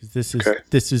because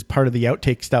this is part of the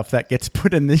outtake stuff that gets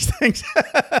put in these things.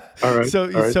 All right.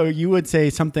 So you would say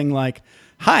something like,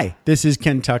 "Hi, this is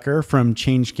Ken Tucker from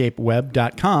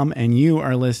ChangeScapeWeb.com, and you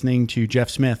are listening to Jeff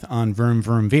Smith on Vroom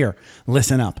Vroom Veer.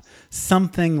 Listen up."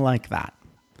 Something like that.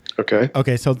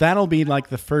 Okay, so that'll be like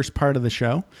the first part of the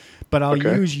show, but I'll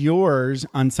use yours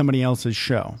on somebody else's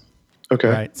show. Okay.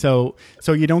 Right. So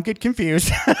you don't get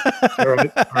confused. All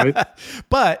right.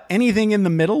 But anything in the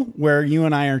middle where you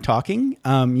and I are talking,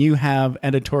 you have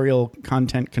editorial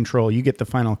content control. You get the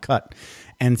final cut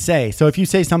and say. So if you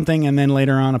say something and then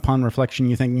later on upon reflection,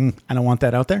 you think, I don't want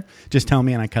that out there, just tell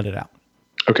me and I cut it out.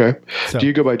 Okay. So, do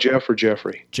you go by Jeff or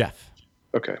Jeffrey? Jeff.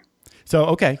 Okay.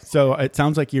 So it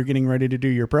sounds like you're getting ready to do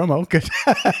your promo.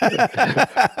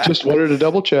 Just wanted to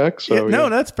double check. So no,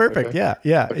 that's perfect. Okay.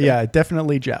 Yeah,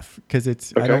 definitely Jeff, because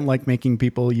I don't like making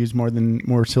people use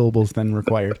more syllables than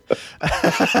required.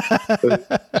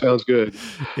 Sounds good.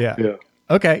 Yeah.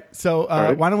 Okay, so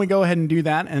why don't we go ahead and do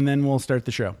that, and then we'll start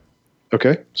the show.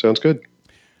 Okay, sounds good.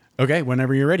 Okay,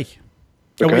 whenever you're ready.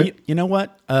 Okay. Oh, wait, you know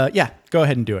what? Go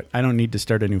ahead and do it. I don't need to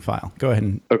start a new file. Go ahead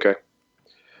and. Okay.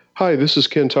 Hi, this is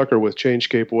Ken Tucker with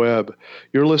ChangeScape Web.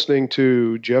 You're listening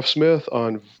to Jeff Smith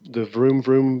on the Vroom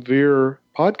Vroom Veer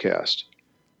podcast.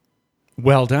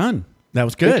 Well done. That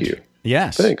was good. Thank you.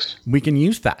 Yes. Thanks. We can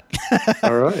use that.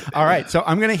 All right. All right. So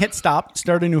I'm going to hit stop,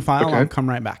 start a new file. Okay. I'll come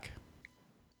right back.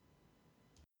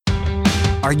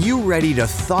 Are you ready to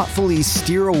thoughtfully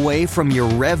steer away from your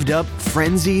revved up,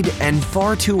 frenzied, and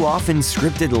far too often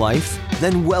scripted life?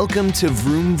 Then welcome to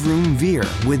Vroom Vroom Veer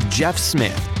with Jeff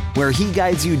Smith, where he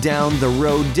guides you down the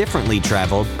road differently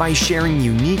traveled by sharing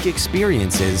unique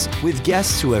experiences with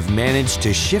guests who have managed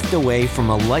to shift away from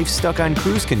a life stuck on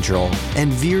cruise control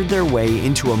and veered their way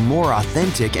into a more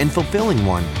authentic and fulfilling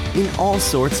one in all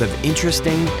sorts of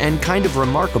interesting and kind of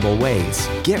remarkable ways.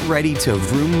 Get ready to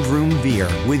Vroom Vroom Veer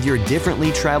with your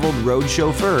differently traveled road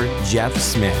chauffeur, Jeff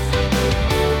Smith.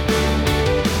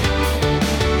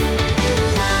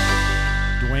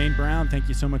 Brown, thank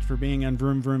you so much for being on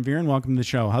Vroom Vroom Veer, and welcome to the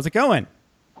show. How's it going?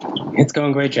 It's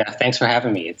going great, Jeff. Thanks for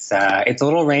having me. It's a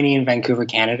little rainy in Vancouver,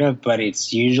 Canada, but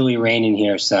it's usually raining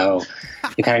here, so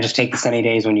you kind of just take the sunny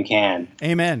days when you can.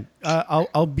 Amen.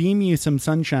 I'll beam you some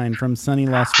sunshine from sunny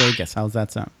Las Vegas. How's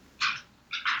that sound?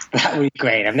 That would be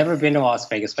great. I've never been to Las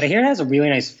Vegas, but I hear it has a really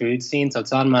nice food scene, so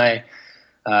it's on my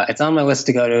list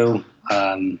to go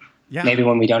to. Maybe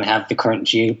when we don't have the current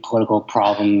geopolitical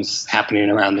problems happening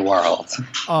around the world.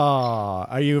 Oh,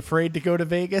 are you afraid to go to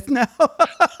Vegas now?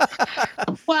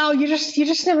 Well, you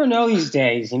just never know these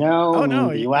days, you know. Oh,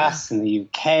 no, the U.S. and the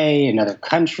UK and other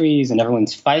countries, and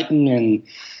everyone's fighting, and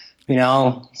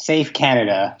safe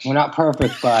Canada. We're not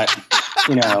perfect, but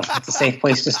it's a safe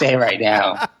place to stay right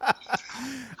now.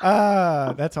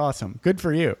 That's awesome. Good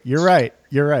for you. You're right.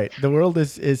 The world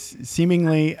is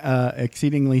seemingly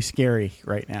exceedingly scary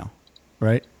right now.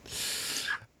 Right.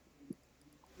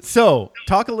 So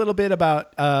talk a little bit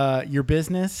about your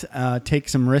business,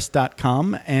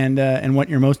 takesomerisk.com, and what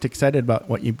you're most excited about,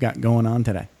 what you've got going on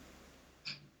today.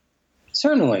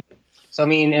 Certainly. So,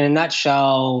 in a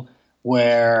nutshell,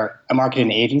 we're a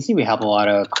marketing agency. We help a lot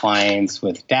of clients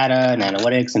with data and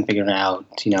analytics and figuring out,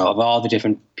 of all the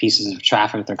different pieces of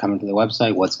traffic that are coming to the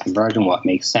website, what's converging, what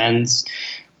makes sense.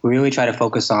 We really try to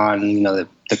focus on,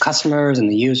 the customers and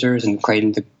the users and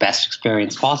creating the best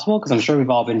experience possible. Because I'm sure we've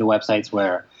all been to websites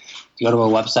where you go to a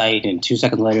website and 2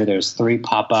 seconds later there's 3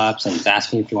 pop-ups and it's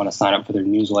asking if you want to sign up for their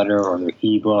newsletter or their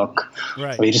ebook.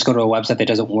 Right. Or you just go to a website that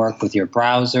doesn't work with your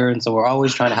browser. And so we're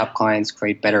always trying to help clients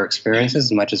create better experiences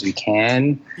as much as we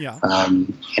can. Yeah.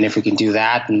 And if we can do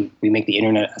that, then we make the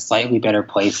internet a slightly better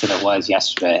place than it was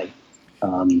yesterday.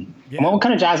 And what we're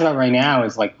kind of jazzed about right now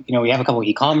is we have a couple of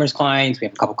e-commerce clients, we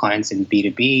have a couple clients in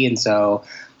B2B. And so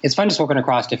it's fun just working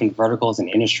across different verticals and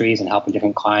industries and helping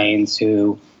different clients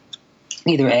who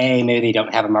either maybe they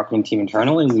don't have a marketing team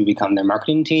internally and we become their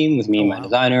marketing team with me and my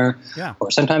designer. Yeah. Or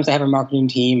sometimes they have a marketing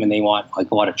team and they want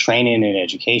a lot of training and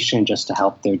education just to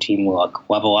help their team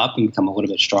level up and become a little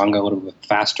bit stronger, a little bit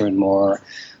faster and more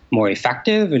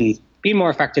effective. And being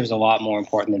more effective is a lot more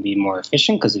important than being more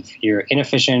efficient, because if you're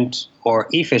inefficient or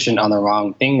efficient on the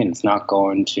wrong thing, then it's not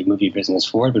going to move your business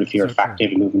forward. But if you're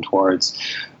effective and moving towards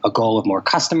a goal of more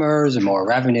customers and more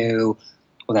revenue,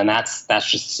 well, then that's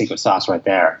just the secret sauce right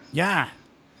there. Yeah.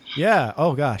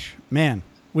 Oh, gosh, man,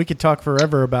 we could talk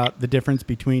forever about the difference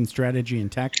between strategy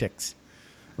and tactics,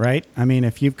 right?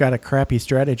 If you've got a crappy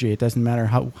strategy, it doesn't matter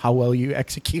how well you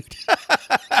execute,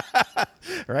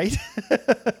 right?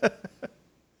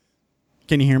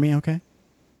 Can you hear me okay?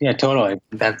 Yeah, totally.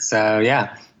 That's,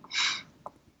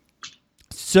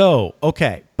 So,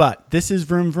 okay, but this is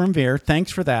Vroom Vroom Veer.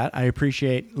 Thanks for that. I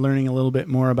appreciate learning a little bit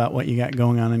more about what you got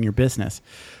going on in your business.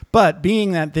 But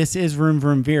being that this is Vroom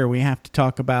Vroom Veer, we have to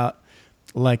talk about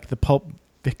like the Pulp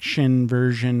Fiction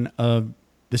version of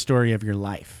the story of your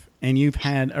life. And you've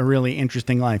had a really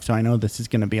interesting life, so I know this is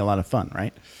going to be a lot of fun,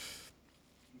 right?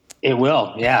 It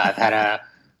will. Yeah,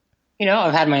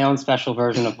 I've had my own special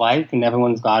version of life, and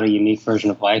everyone's got a unique version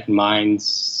of life. And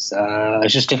mine's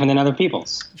it's just different than other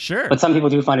people's. Sure. But some people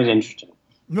do find it interesting.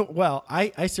 No, well,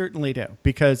 I certainly do,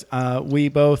 because we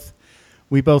both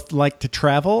like to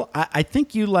travel. I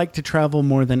think you like to travel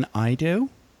more than I do.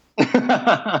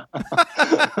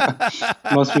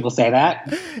 Most people say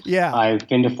that. Yeah. I've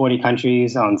been to 40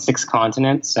 countries on 6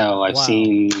 continents, so I've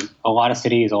seen a lot of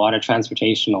cities, a lot of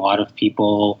transportation, a lot of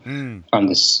people, from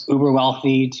the uber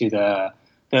wealthy to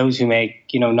those who make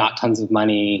not tons of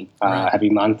money every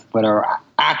month, but are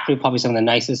actually probably some of the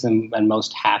nicest and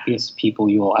most happiest people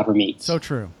you will ever meet. So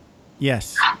true.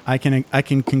 Yes, I can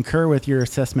concur with your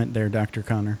assessment there, Dr.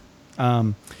 Connor.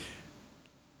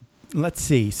 Let's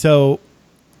see. So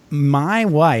my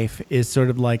wife is sort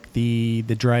of like the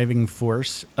driving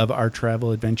force of our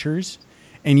travel adventures.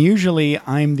 And usually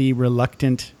I'm the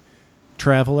reluctant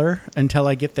traveler until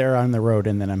I get there on the road,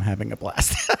 and then I'm having a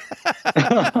blast.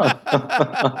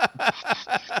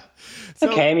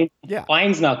 Okay, I mean,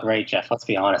 flying's not great, Jeff. Let's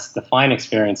be honest. The flying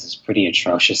experience is pretty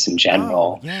atrocious in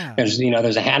general. Oh, yeah. There's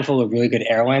a handful of really good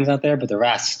airlines out there, but the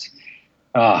rest,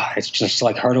 it's just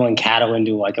like hurdling cattle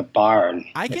into like a barn.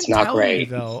 It's not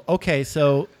great. Though. Okay,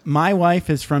 so my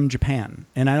wife is from Japan,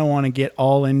 and I don't want to get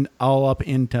all up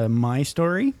into my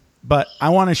story, but I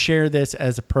want to share this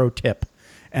as a pro tip.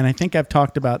 And I think I've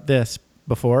talked about this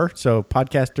before. So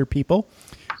podcaster people,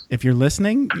 if you're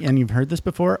listening and you've heard this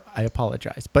before, I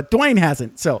apologize. But Dwayne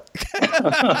hasn't. So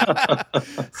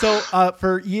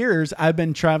for years, I've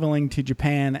been traveling to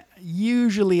Japan,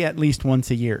 usually at least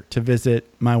once a year, to visit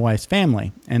my wife's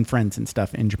family and friends and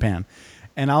stuff in Japan.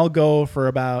 And I'll go for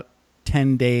about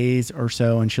 10 days or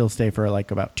so, and she'll stay for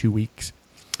like about 2 weeks.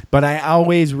 But I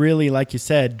always really, like you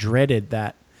said, dreaded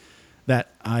that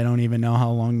I don't even know how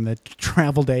long the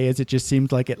travel day is. It just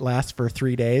seems like it lasts for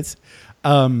 3 days.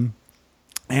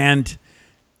 And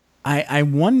I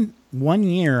one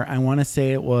year, I want to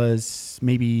say it was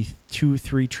maybe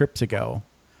 2-3 trips ago,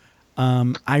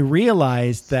 I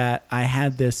realized that I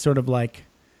had this sort of like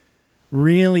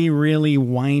really, really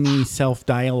whiny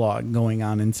self-dialogue going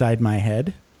on inside my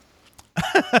head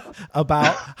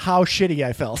about how shitty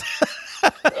I felt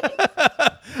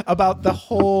about the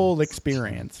whole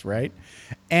experience, right?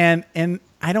 And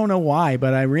I don't know why,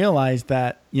 but I realized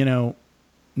that,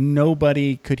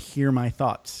 nobody could hear my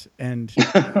thoughts, and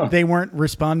they weren't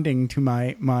responding to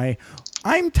my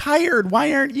I'm tired.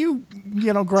 Why aren't you,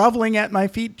 groveling at my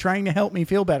feet trying to help me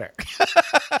feel better?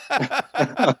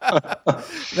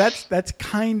 That's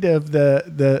kind of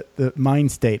the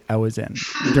mind state I was in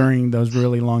during those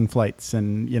really long flights.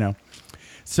 And,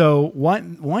 so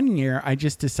one year I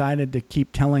just decided to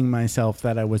keep telling myself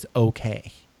that I was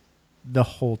okay the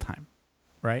whole time.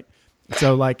 Right.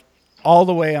 So like all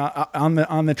the way on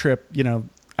the trip,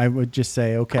 I would just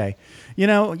say, okay,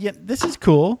 this is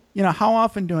cool. How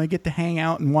often do I get to hang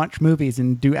out and watch movies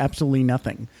and do absolutely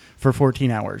nothing for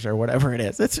 14 hours or whatever it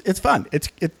is? It's fun.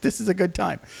 This is a good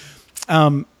time.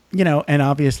 And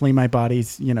obviously my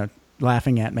body's,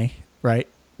 laughing at me, right,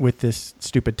 with this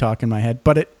stupid talk in my head,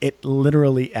 but it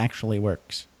literally actually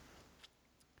works.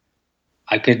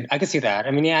 I could see that.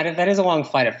 I mean, yeah, that is a long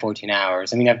flight at 14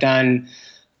 hours. I mean,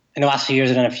 in the last few years,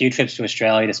 I've done a few trips to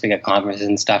Australia to speak at conferences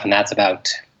and stuff, and it's about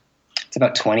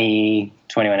 20,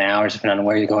 21 hours, depending on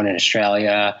where you're going in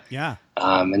Australia. Yeah.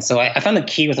 And so I found the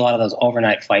key with a lot of those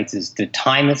overnight flights is to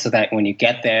time it so that when you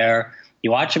get there,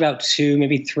 you watch about 2,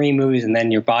 maybe 3 movies, and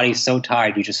then your body's so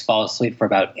tired you just fall asleep for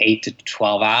about 8 to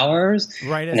 12 hours.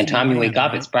 Right. And the time you wake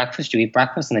up, it's breakfast. You eat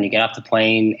breakfast, and then you get off the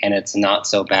plane, and it's not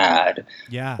so bad.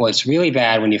 Yeah. What's really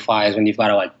bad when you fly is when you've got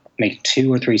to like make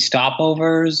 2 or 3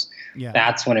 stopovers. Yeah.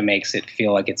 That's when it makes it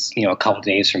feel like it's, a couple of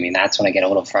days for me. And that's when I get a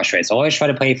little frustrated. So I always try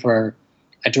to pay for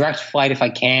a direct flight if I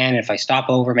can. If I stop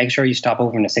over, make sure you stop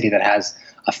over in a city that has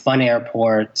a fun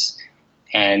airport,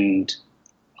 and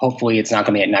hopefully it's not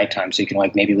going to be at nighttime. So you can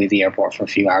like maybe leave the airport for a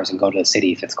few hours and go to the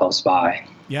city if it's close by.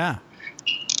 Yeah.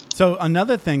 So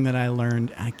another thing that I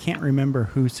learned, I can't remember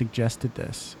who suggested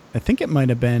this. I think it might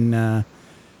have been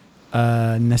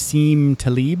Nassim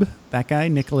Taleb, that guy,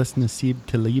 Nicholas Nassim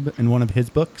Taleb, in one of his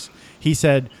books. He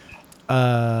said,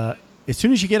 as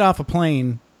soon as you get off a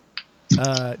plane,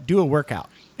 do a workout.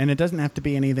 And it doesn't have to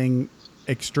be anything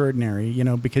extraordinary,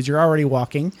 because you're already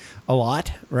walking a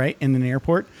lot, right, in an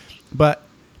airport. But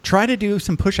try to do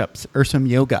some push-ups or some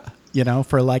yoga,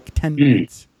 for like 10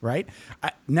 minutes, right?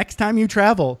 Next time you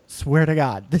travel, swear to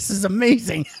God, this is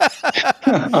amazing.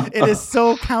 It is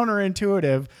so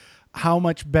counterintuitive how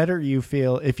much better you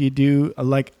feel if you do,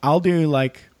 like, I'll do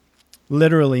like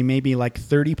literally maybe like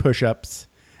 30 push-ups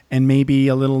and maybe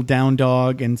a little down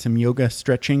dog and some yoga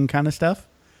stretching kind of stuff,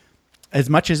 as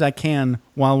much as I can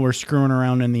while we're screwing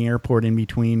around in the airport in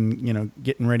between,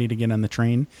 getting ready to get on the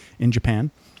train in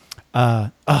Japan.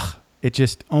 It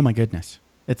just, oh my goodness.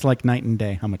 It's like night and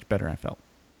day how much better I felt.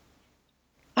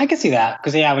 I can see that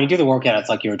because when you do the workout, it's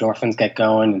like your endorphins get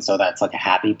going, and so that's like a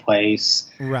happy place.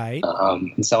 Right.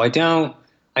 And so I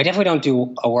definitely don't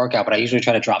do a workout, but I usually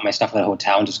try to drop my stuff at the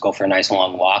hotel and just go for a nice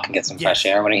long walk and get some fresh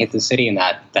air when I hit the city, and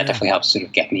that definitely helps sort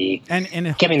of get me in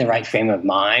the right frame of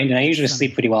mind. And I usually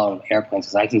sleep pretty well on airplanes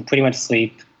because I can pretty much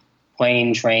sleep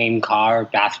plane, train, car,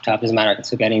 bathtub, doesn't matter. I can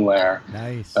sleep anywhere.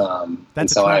 Nice.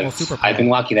 That's so I've been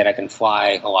lucky that I can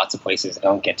fly lots of places. I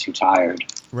don't get too tired.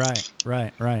 Right.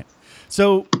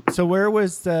 So where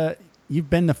was you've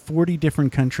been to 40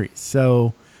 different countries.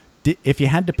 So if you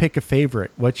had to pick a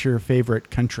favorite, what's your favorite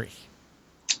country?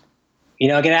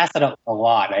 I get asked that a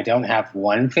lot, and I don't have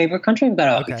one favorite country. I've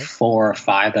got like 4 or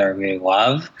 5 that I really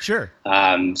love. Sure.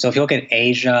 So if you look at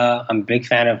Asia, I'm a big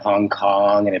fan of Hong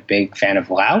Kong and a big fan of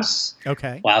Laos.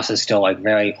 Okay. Laos is still like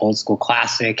very old school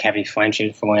classic, heavy French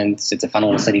influence. It's a fun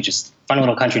little city, fun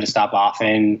little country to stop off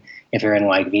in if you're in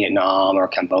like Vietnam or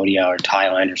Cambodia or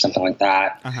Thailand or something like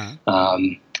that. Uh-huh.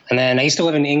 And then I used to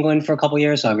live in England for a couple of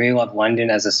years, so I really love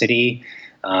London as a city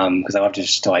because I love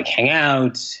to like hang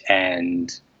out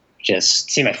and just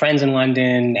see my friends in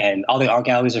London, and all the art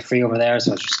galleries are free over there,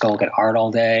 so I just go look at art all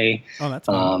day. Oh, that's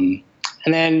fun.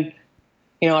 And then,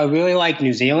 I really like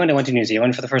New Zealand. I went to New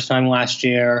Zealand for the first time last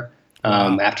year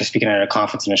after speaking at a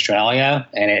conference in Australia.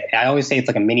 And I always say it's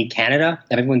like a mini Canada.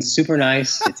 Everyone's super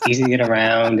nice. It's easy to get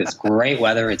around. It's great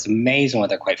weather. It's amazing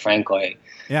weather, quite frankly.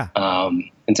 Yeah.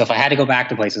 And so if I had to go back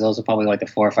to places, those are probably like the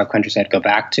 4 or 5 countries I'd go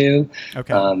back to.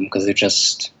 Okay. Because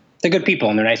they're good people,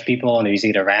 and they're nice people, and they're easy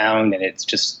to get around, and it's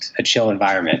just a chill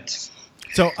environment.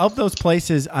 So of those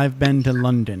places, I've been to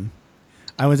London.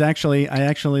 I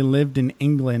actually lived in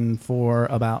England for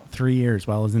about 3 years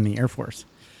while I was in the Air Force.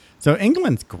 So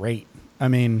England's great. I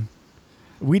mean,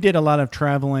 we did a lot of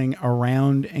traveling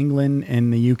around England in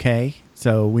the UK.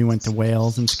 So we went to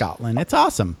Wales and Scotland. It's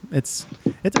awesome. It's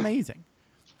amazing.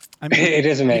 I mean, it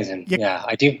is amazing. Yeah,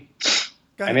 I do.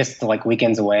 I miss the like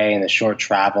weekends away and the short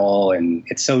travel, and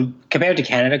it's so compared to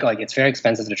Canada, like it's very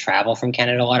expensive to travel from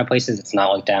Canada. A lot of places, it's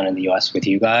not like down in the US with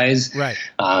you guys. Right.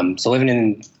 So living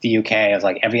in the UK, I was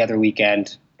like every other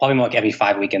weekend, probably more like every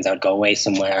 5 weekends, I would go away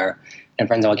somewhere. And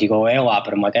friends are like, you go away a lot,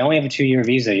 but I'm like, I only have a 2-year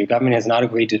visa. Your government has not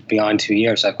agreed to beyond 2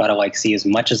 years, so I've got to like see as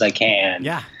much as I can.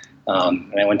 Yeah.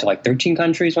 And I went to like 13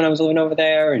 countries when I was living over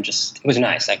there, and just it was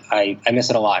nice. Like I miss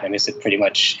it a lot. I miss it pretty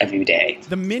much every day.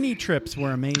 The mini trips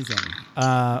were amazing.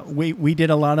 We did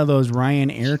a lot of those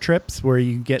Ryanair trips where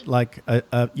you get like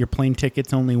your plane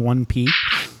ticket's only 1p.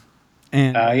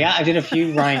 And I did a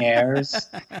few Ryanairs.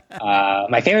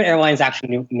 My favorite airline is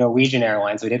actually Norwegian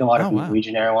Airlines. We did a lot of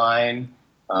Norwegian airline.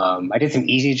 I did some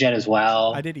EasyJet as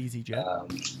well. I did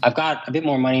EasyJet. I've got a bit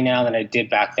more money now than I did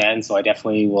back then, so I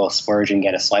definitely will splurge and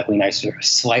get a slightly nicer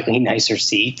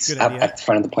seats at the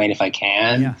front of the plane if I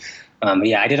can. Yeah.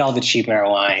 I did all the cheap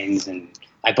airlines, and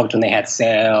I booked when they had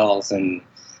sales. And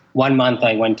 1 month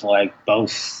I went to like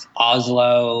both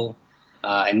Oslo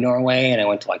and Norway, and I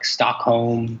went to like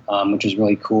Stockholm, which was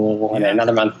really cool. And then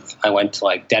another month I went to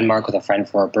like Denmark with a friend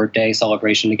for a birthday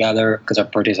celebration together because our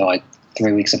birthdays are like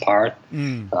 3 weeks apart.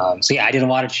 I did a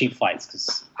lot of cheap flights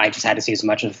because I just had to see as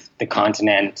much of the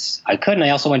continent I could. And I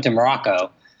also went to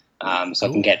Morocco, so I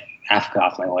can get Africa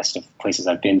off my list of places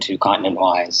I've been to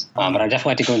continent-wise. But I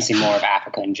definitely like to go and see more of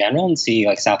Africa in general and see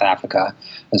like South Africa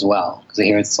as well, because I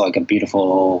hear it's like a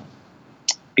beautiful,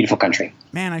 beautiful country.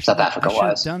 Man, I should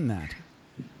have done that.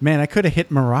 Man, I could have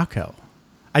hit Morocco.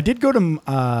 I did go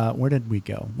to, where did we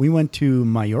go? We went to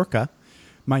Mallorca.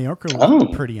 Mallorca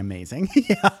was pretty amazing.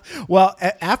 Yeah. Well,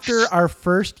 after our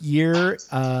first year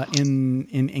in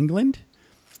England,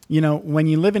 when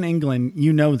you live in England,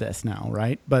 you know this now,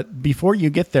 right? But before you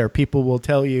get there, people will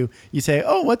tell you say,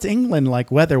 oh, what's England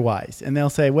like weather-wise? And they'll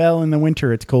say, well, in the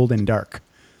winter, it's cold and dark.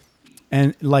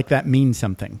 And like that means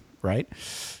something, right?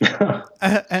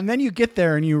 And then you get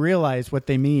there and you realize what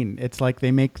they mean. It's like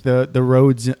they make the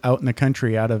roads out in the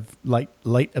country out of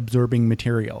light absorbing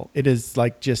material. It is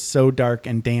like just so dark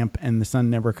and damp, and the sun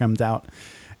never comes out.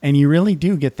 And you really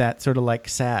do get that sort of like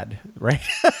sad, right?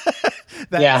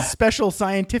 That special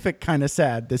scientific kind of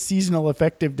sad, the seasonal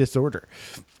affective disorder.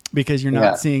 because you're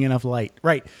not seeing enough light.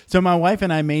 Right. So my wife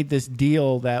and I made this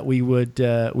deal that we would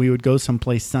go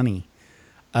someplace sunny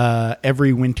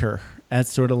every winter as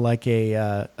sort of like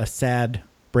a sad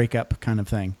breakup kind of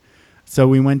thing. So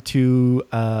we went to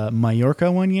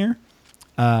Mallorca one year,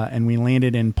 and we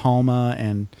landed in Palma,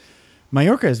 and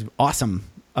Mallorca is awesome.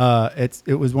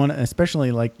 It was one,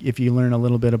 especially like if you learn a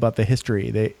little bit about the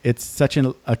history. It's such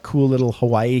a cool little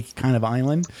Hawaii kind of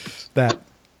island that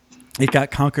it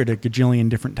got conquered a gajillion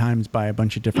different times by a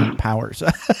bunch of different powers.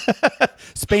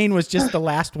 Spain was just the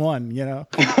last one, you know.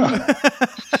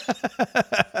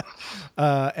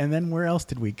 And then where else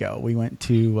did we go? We went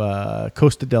to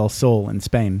Costa del Sol in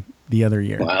Spain the other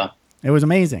year. Wow. It was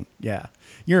amazing. Yeah.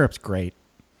 Europe's great.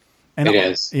 And it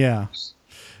is. Yeah.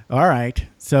 All right.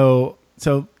 So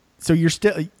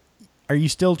are you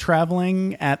still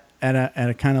traveling at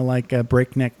a kind of like a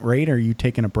breakneck rate, or are you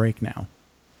taking a break now?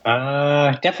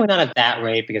 Definitely not at that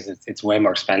rate, because it's way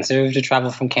more expensive to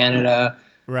travel from Canada.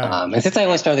 Right. And since I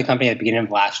only started the company at the beginning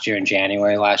of last year, in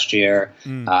January last year,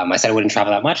 I said I wouldn't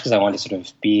travel that much because I wanted to sort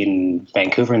of be in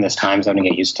Vancouver in this time zone and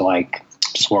get used to like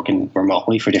just working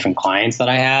remotely for different clients that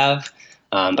I have.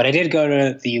 But I did go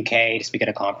to the UK to speak at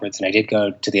a conference, and I did go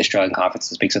to the Australian conference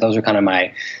to speak. So those are kind of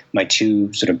my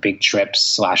two sort of big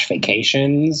trips /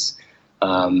 vacations.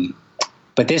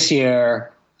 But this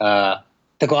year,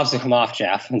 the gloves have come off,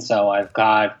 Jeff. And so I've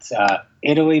got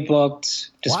Italy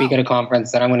booked to speak at a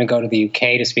conference. Then I'm going to go to the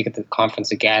UK to speak at the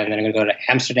conference again. And then I'm going to go to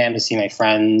Amsterdam to see my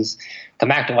friends, come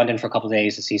back to London for a couple of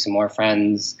days to see some more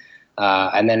friends.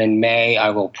 And then in May,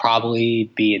 I will probably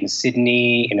be in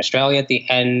Sydney in Australia at the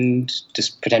end,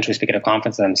 just potentially speak at a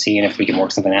conference. And I'm seeing if we can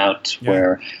work something out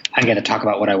where I get to talk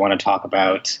about what I want to talk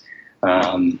about.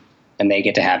 And they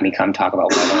get to have me come talk about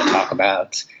what I want to talk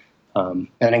about. And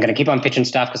then I'm going to keep on pitching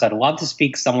stuff because I'd love to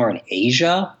speak somewhere in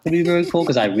Asia. It would be very cool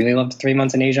because I really loved 3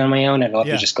 months in Asia on my own. I'd love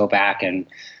to just go back and,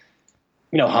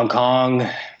 Hong Kong,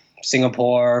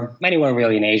 Singapore, anywhere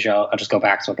really in Asia. I'll just go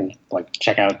back so I can like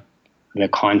check out the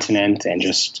continent and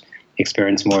just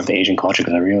experience more of the Asian culture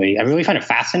because I really find it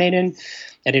fascinating.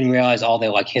 I didn't realize all the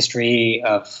like history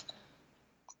of,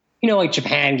 like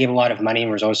Japan gave a lot of money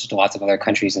and resources to lots of other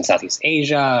countries in Southeast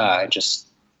Asia.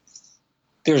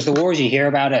 There's the wars you hear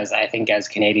about as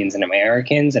Canadians and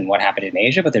Americans and what happened in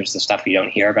Asia, but there's the stuff you don't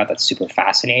hear about that's super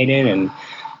fascinating. And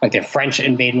like the French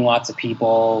invading lots of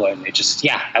people. And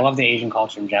I love the Asian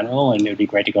culture in general. And it would be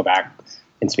great to go back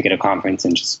and speak at a conference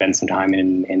and just spend some time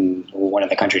in one of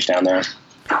the countries down there.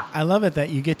 I love it that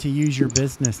you get to use your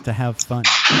business to have fun.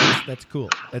 That's cool.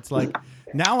 It's like,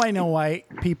 now I know why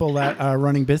people that are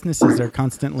running businesses are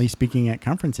constantly speaking at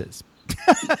conferences.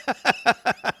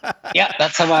 Yeah,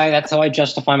 that's how I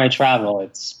justify my travel.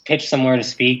 It's pitch somewhere to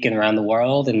speak and around the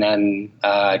world, and then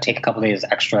take a couple days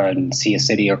extra and see a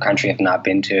city or country I've not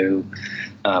been to.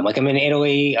 Like I'm in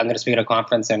Italy, I'm going to speak at a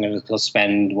conference. I'm going to go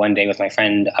spend one day with my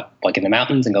friend up like in the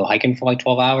mountains and go hiking for like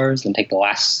 12 hours, and take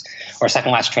the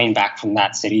second last train back from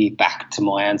that city back to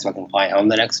Milan so I can fly home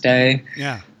the next day.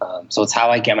 Yeah. So it's how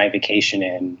I get my vacation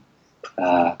in.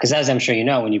 Because as I'm sure you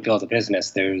know, when you build a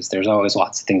business, there's always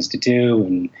lots of things to do,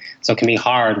 and so it can be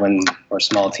hard when we're a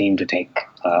small team to take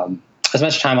as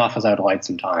much time off as I would like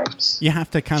sometimes. You have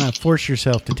to kind of force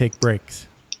yourself to take breaks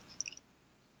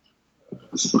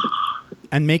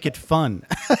and make it fun.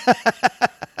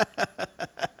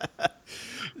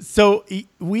 So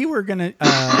we were going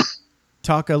to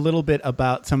talk a little bit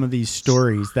about some of these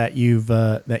stories that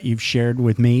you've shared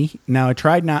with me. Now, I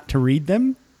tried not to read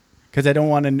them, because I don't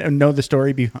want to know the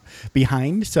story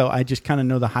behind, so I just kind of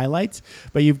know the highlights.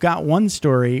 But you've got one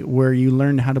story where you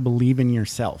learned how to believe in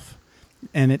yourself,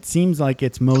 and it seems like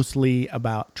it's mostly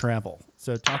about travel.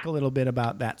 So talk a little bit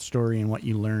about that story and what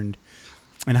you learned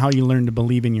and how you learned to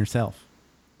believe in yourself.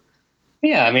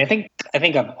 Yeah, I mean, I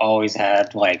think I've always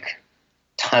had like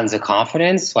tons of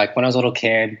confidence. Like when I was a little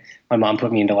kid, my mom put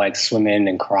me into like swimming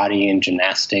and karate and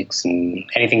gymnastics and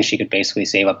anything she could basically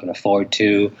save up and afford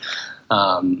to.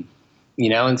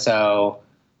 And so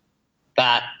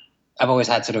that I've always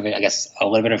had sort of, I guess, a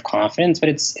little bit of confidence, but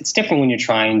it's different when you're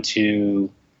trying to,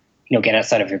 get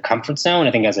outside of your comfort zone.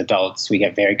 I think as adults, we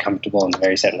get very comfortable in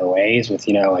very set in our ways with,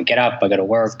 I get up, I go to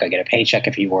work, I get a paycheck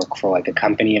if you work for like a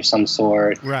company of some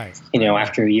sort. Right.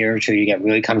 After a year or two, you get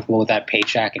really comfortable with that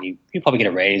paycheck, and you probably get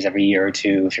a raise every year or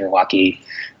two if you're lucky.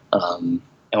 And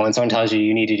when someone tells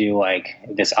you need to do like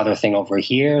this other thing over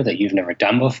here that you've never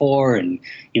done before and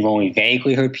you've only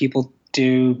vaguely heard people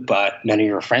do, but none of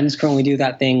your friends currently do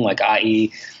that thing, like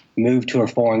i.e. move to a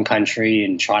foreign country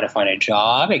and try to find a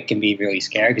job, it can be really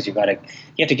scary because you have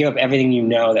to give up everything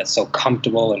that's so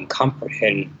comfortable and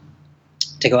comforting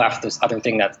to go after this other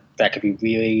thing that could be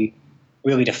really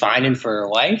really defining for your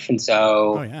life. And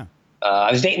so Oh yeah.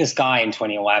 I was dating this guy in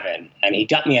 2011, and he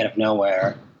dumped me out of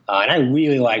nowhere. And I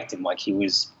really liked him. Like, he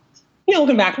was,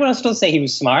 looking back, I'll still say he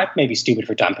was smart, maybe stupid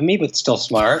for dumping me, but still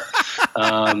smart.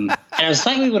 And I was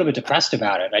slightly a little bit depressed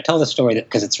about it. I tell the story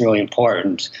because it's really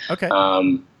important. Okay.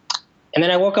 And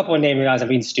then I woke up one day and realized I'm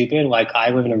being stupid. Like,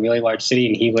 I live in a really large city,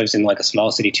 and he lives in like a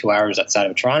small city 2 hours outside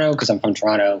of Toronto, because I'm from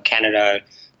Toronto, Canada.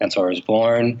 That's where I was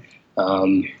born.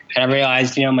 And I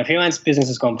realized, my freelance business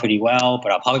is going pretty well,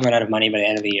 but I'll probably run out of money by the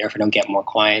end of the year if I don't get more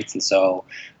clients. And so,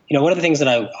 one of the things that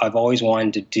I've always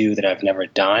wanted to do that I've never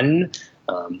done,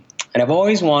 and I've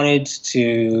always wanted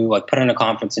to like put on a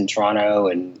conference in Toronto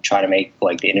and try to make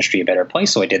like the industry a better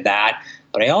place. So I did that.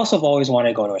 But I also have always wanted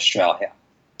to go to Australia.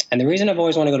 And the reason I've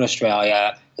always wanted to go to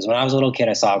Australia is when I was a little kid,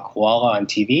 I saw a koala on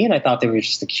TV, and I thought they were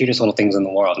just the cutest little things in the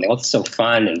world. And they looked so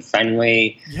fun and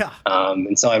friendly. Yeah.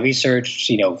 And so I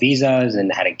researched, visas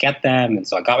and how to get them. And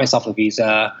so I got myself a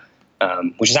visa,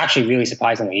 which is actually really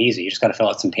surprisingly easy. You just got to fill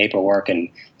out some paperwork and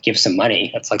give some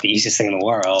money. That's like the easiest thing in the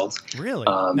world. Really?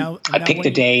 I picked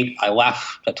a date. I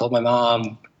left. I told my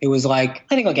mom. It was like,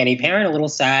 I think like any parent, a little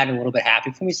sad, a little bit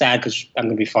happy for me. Sad because I'm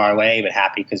going to be far away, but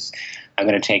happy because I'm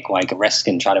going to take like a risk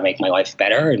and try to make my life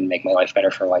better and make my life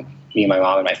better for like me and my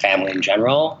mom and my family in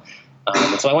general.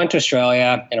 And so I went to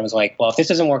Australia, and I was like, well, if this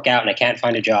doesn't work out and I can't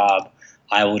find a job,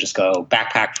 I will just go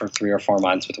backpack for 3 or 4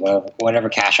 months with whatever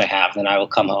cash I have. Then I will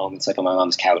come home and sleep on my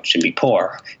mom's couch and be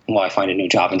poor while I find a new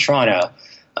job in Toronto.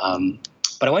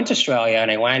 But I went to Australia, and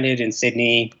I landed in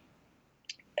Sydney.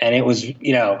 And it was,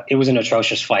 it was an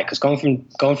atrocious flight, because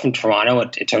going from Toronto,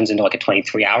 it turns into like a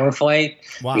 23-hour flight.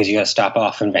 Wow. Because you got to stop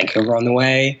off in Vancouver on the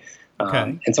way.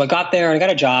 Okay. And so I got there, and I got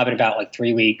a job in about like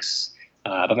 3 weeks.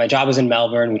 But my job was in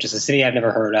Melbourne, which is a city I've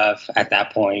never heard of at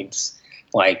that point.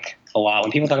 Like a lot,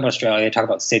 when people talk about Australia, they talk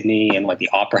about Sydney and like the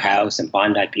Opera House and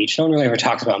Bondi Beach. No one really ever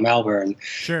talks about Melbourne.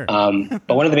 Sure.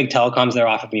 But one of the big telecoms there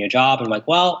offered me a job. And I'm like,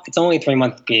 well, it's only a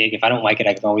 3-month gig. If I don't like it,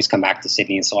 I can always come back to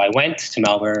Sydney. And so I went to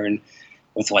Melbourne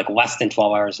with like less than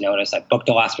 12 hours notice. I booked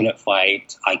a last minute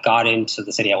flight. I got into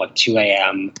the city at like 2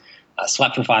 a.m.,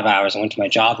 slept for 5 hours, and went to my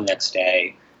job the next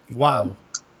day. Wow.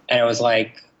 And it was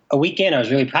like a weekend. I was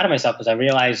really proud of myself, because I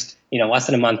realized, less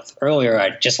than a month earlier, I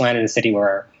just landed in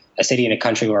a city in a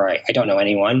country where I don't know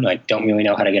anyone. I don't really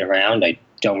know how to get around. I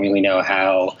don't really know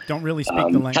how don't really speak the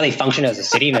language. How they function as a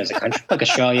city and as a country. Like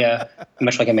Australia,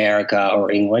 much like America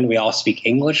or England, we all speak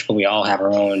English, but we all have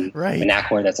our own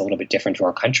vernacular that's a little bit different to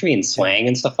our country, and slang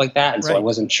and stuff like that. And so I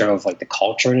wasn't sure of like the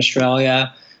culture in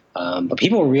Australia. But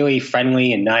people were really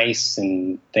friendly and nice,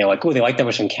 and they like that I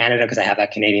was from Canada because I have that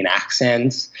Canadian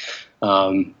accent.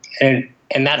 And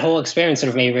that whole experience sort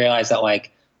of made me realize that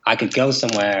like I could go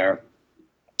somewhere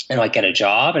and like get a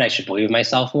job, and I should believe in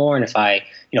myself more. And if I,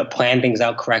 plan things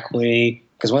out correctly,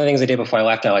 because one of the things I did before I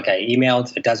left, I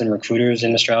emailed a dozen recruiters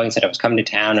in Australia and said I was coming to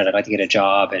town and I'd like to get a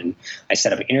job. And I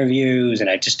set up interviews, and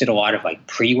I just did a lot of like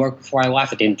pre-work before I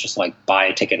left. I didn't just like buy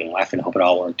a ticket and left and hope it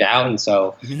all worked out. And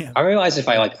so I realized if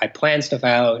I plan stuff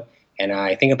out and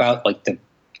I think about like the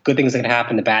good things that can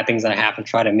happen, the bad things that happen,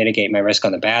 try to mitigate my risk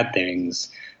on the bad things,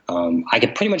 I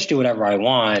could pretty much do whatever I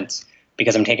want,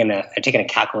 because I'm taking a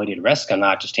calculated risk. I'm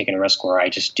not just taking a risk where I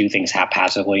just do things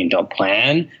haphazardly and don't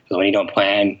plan. Because when you don't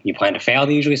plan, you plan to fail,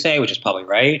 they usually say, which is probably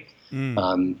right.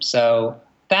 So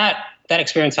that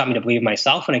experience taught me to believe in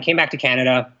myself. When I came back to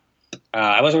Canada,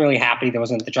 I wasn't really happy.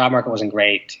 The job market wasn't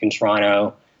great in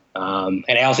Toronto. And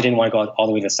I also didn't want to go all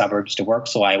the way to the suburbs to work.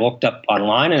 So I looked up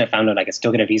online, and I found out I could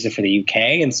still get a visa for the UK.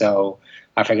 And so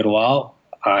I figured, well,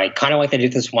 I kind of like that I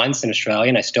did this once in Australia,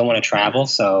 and I still want to travel.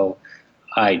 So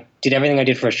I did everything I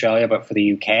did for Australia, but for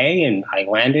the UK, and I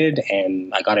landed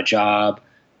and I got a job.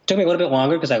 It took me a little bit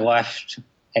longer because I left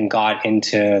and got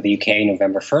into the UK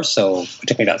November 1st. So it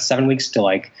took me about 7 weeks to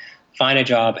like find a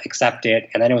job, accept it.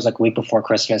 And then it was like a week before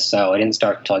Christmas. So I didn't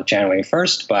start until like January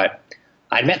 1st, but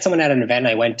I met someone at an event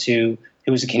I went to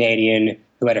who was a Canadian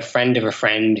who had a friend of a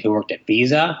friend who worked at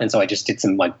Visa. And so I just did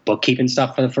some like bookkeeping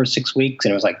stuff for the first 6 weeks.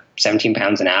 And it was like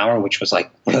 £17 an hour, which was like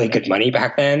really good money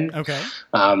back then. Okay.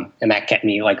 And that kept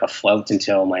me like afloat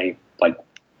until my like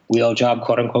real job,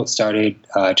 quote unquote, started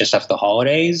just after the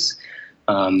holidays.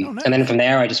 Nice. And then from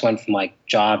there, I just went from like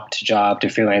job to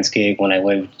freelance gig when I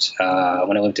lived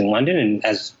in London. And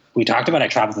as we talked about, I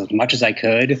traveled as much as I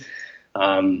could.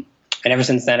 And ever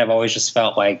since then, I've always just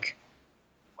felt like,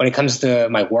 when it comes to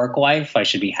my work life, I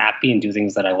should be happy and do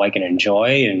things that I like and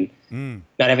enjoy. And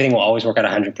not everything will always work out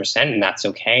 100%, and that's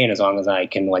okay. And as long as I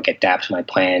can like adapt my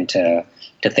plan to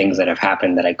things that have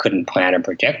happened that I couldn't plan or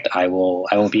predict, I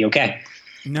will be okay.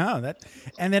 No,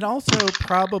 and it also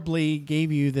probably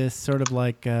gave you this sort of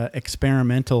like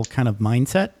experimental kind of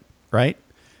mindset, right?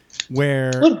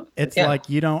 where it's like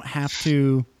you don't have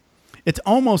to. It's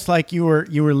almost like you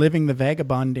were living the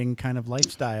vagabonding kind of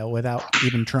lifestyle without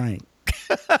even trying.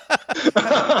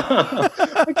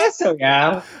 I guess so,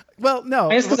 yeah. Well, no,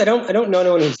 I guess because I don't know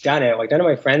anyone who's done it. Like none of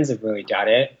my friends have really done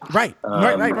it. Right. No,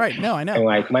 I know. And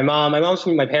like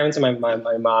my parents and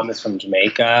my mom is from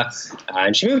Jamaica,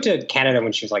 and she moved to Canada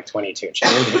when she was like 22. She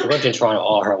lived in Toronto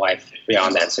all her life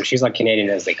beyond that, so she's like Canadian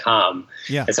as they come.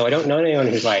 Yeah. And so I don't know anyone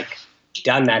who's like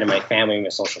done that in my family in my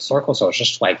social circle. So it's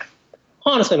just like,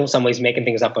 honestly, in some ways, making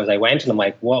things up as I went. And I'm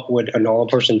like, what would a normal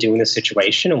person do in this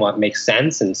situation and what makes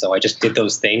sense? And so I just did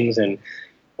those things. And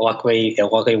luckily, it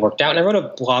worked out. And I wrote a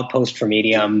blog post for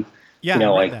Medium,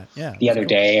 the other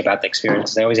day about the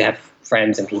experiences. I always have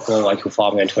friends and people like who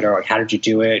follow me on Twitter, like, how did you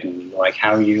do it? And like,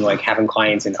 how are you like having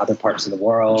clients in other parts of the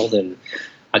world? And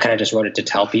I kind of just wrote it to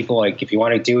tell people, like, if you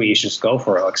want to do it, you should just go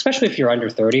for it. Like, especially if you're under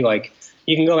 30, like,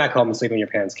 you can go back home and sleep on your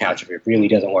parents' couch if it really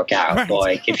doesn't work out. Right. But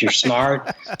like, if you're smart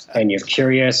and you're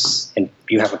curious and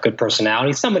you have a good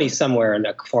personality, somebody somewhere in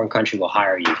a foreign country will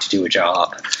hire you to do a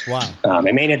job. Wow.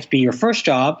 It may not be your first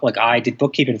job. Like I did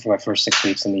bookkeeping for my first 6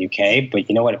 weeks in the UK, but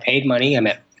you know what? It paid money. I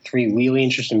met 3 really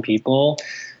interesting people,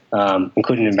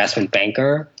 including an investment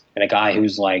banker and a guy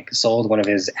who's like sold one of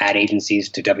his ad agencies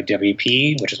to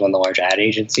WWP, which is one of the large ad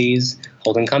agencies,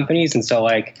 holding companies. And so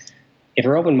like, if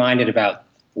you're open-minded about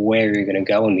where you're going to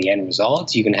go in the end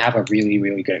results, you can have a really,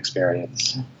 really good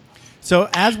experience. So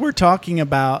as we're talking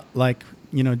about like,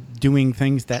 doing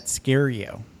things that scare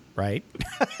you, right?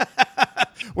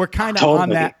 We're kind of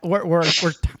on that. We're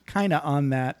kind of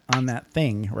on that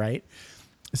thing, right?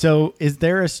 So is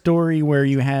there a story where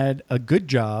you had a good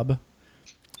job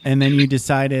and then you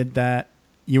decided that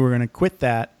you were going to quit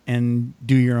that and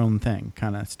do your own thing,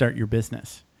 kind of start your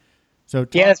business? So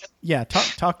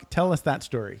tell us that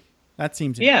story. That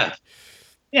seems yeah.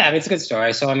 I mean, it's a good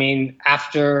story. So I mean,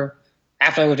 after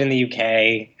I lived in the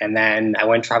UK and then I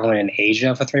went traveling in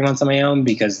Asia for 3 months on my own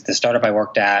because the startup I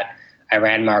worked at, I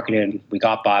ran marketing. We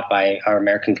got bought by our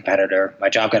American competitor. My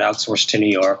job got outsourced to New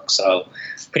York. So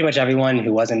pretty much everyone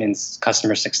who wasn't in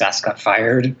customer success got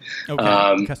fired.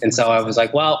 Okay. And so I was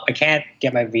like, well, I can't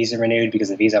get my visa renewed because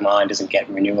the visa I'm on doesn't get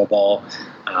renewable.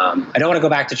 I don't want to go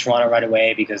back to Toronto right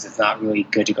away because it's not really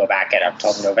good to go back at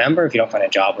October, November. If you don't find a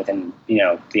job within,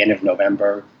 the end of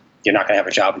November, you're not going to have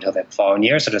a job until the following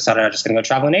year. So I decided I'm just going to go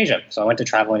travel in Asia. So I went to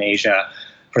travel in Asia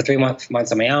for 3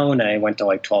 months on my own. I went to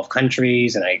like 12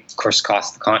 countries and I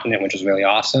crisscrossed the continent, which was really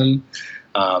awesome.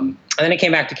 And then I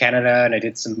came back to Canada and I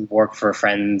did some work for a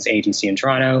friend's agency in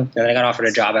Toronto. And then I got offered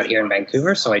a job out here in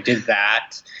Vancouver. So I did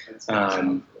that.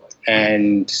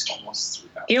 And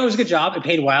it was a good job. It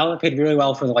paid well. It paid really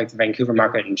well for the Vancouver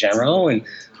market in general. And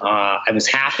I was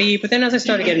happy. But then as I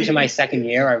started getting into my second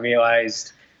year, I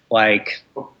realized all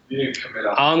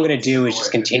I'm going to do is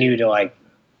just continue to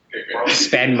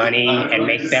spend money and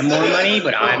make them more money,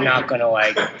 but I'm not going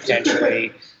to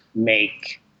potentially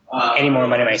make any more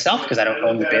money myself because I don't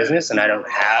own the business and I don't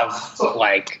have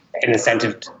an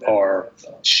incentive or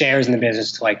shares in the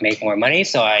business to make more money.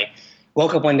 So I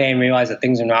woke up one day and realized that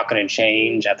things are not going to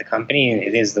change at the company and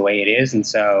it is the way it is. And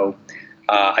so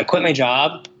I quit my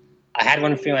job. I had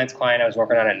one freelance client I was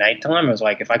working on at nighttime. I was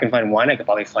like, if I can find one, I could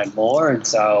probably find more. And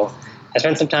so I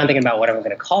spent some time thinking about what I'm going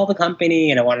to call the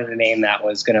company, and I wanted a name that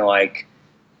was going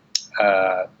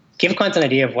to give clients an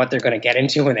idea of what they're going to get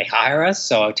into when they hire us.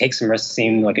 So I'll take some risks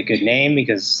seem like a good name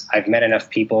because I've met enough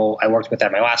people I worked with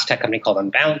at my last tech company called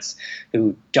Unbounce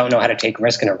who don't know how to take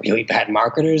risk and are really bad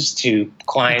marketers to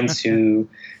clients who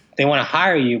they want to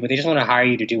hire you, but they just want to hire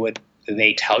you to do what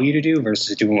they tell you to do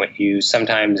versus doing what you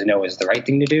sometimes know is the right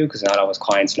thing to do because not always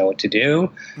clients know what to do.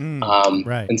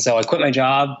 Right. And so I quit my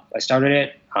job. I started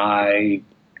it. I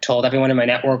told everyone in my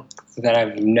network that I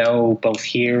know both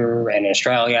here and in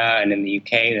Australia and in the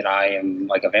UK that I am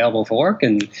available for work,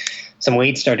 and some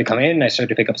leads started to come in. I started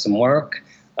to pick up some work.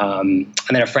 And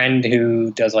then a friend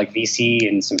who does VC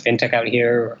and some fintech out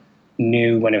here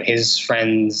knew one of his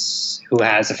friends who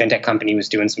has a fintech company was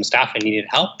doing some stuff and needed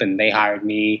help, and they hired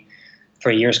me for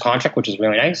a year's contract, which was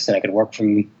really nice, and I could work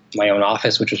from my own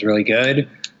office, which was really good.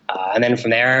 And then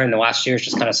from there, in the last year, it's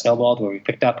just kind of snowballed where we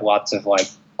picked up lots of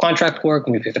contract work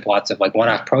and we picked up lots of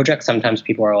one-off projects. Sometimes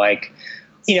people are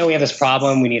we have this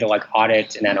problem, we need to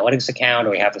audit an analytics account,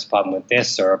 or we have this problem with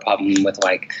this, or a problem with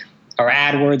our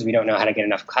AdWords, we don't know how to get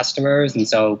enough customers. And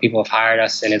so people have hired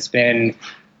us, and it's been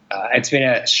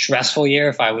a stressful year,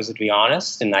 if I was to be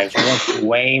honest. And I've worked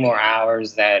way more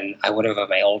hours than I would have at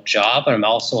my old job, but I'm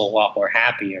also a lot more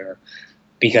happier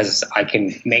because I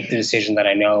can make the decisions that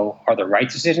I know are the right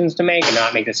decisions to make and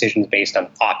not make decisions based on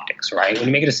optics, right? When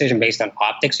you make a decision based on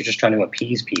optics, you're just trying to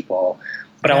appease people.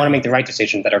 But I want to make the right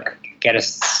decisions that are get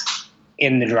us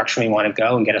in the direction we want to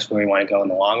go and get us where we want to go in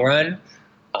the long run.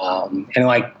 And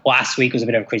like last week was a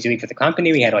bit of a crazy week for the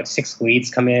company. We had like 6 leads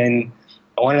come in.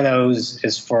 One of those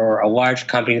is for a large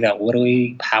company that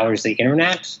literally powers the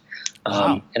internet.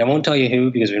 And I won't tell you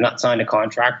who because we've not signed a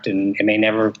contract and it may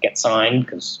never get signed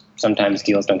because sometimes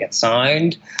deals don't get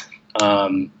signed.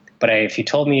 But if you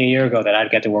told me a year ago that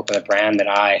I'd get to work with a brand that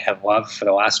I have loved for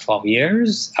the last 12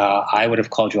 years, I would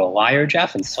have called you a liar,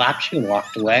 Jeff, and slapped you and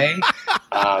walked away.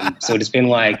 So it's been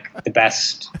like the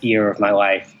best year of my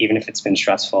life, even if it's been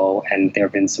stressful. And there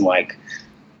have been some like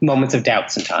moments of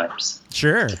doubt sometimes.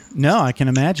 Sure. No, I can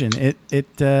imagine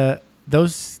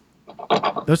those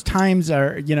times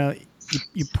are,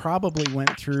 you probably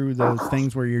went through those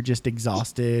things where you're just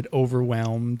exhausted,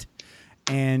 overwhelmed,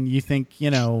 and you think,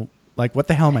 like, what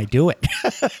the hell am I doing?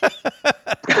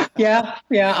 Yeah.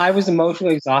 I was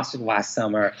emotionally exhausted last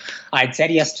summer. I'd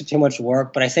said yes to too much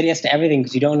work, but I said yes to everything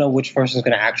because you don't know which person's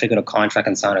going to actually go to contract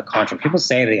and sign a contract. People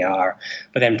say they are,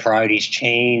 but then priorities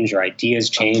change or ideas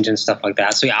change and stuff like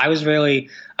that. So yeah, I was really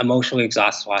emotionally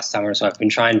exhausted last summer. So I've been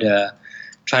trying to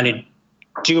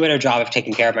do a better job of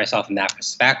taking care of myself in that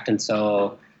respect. And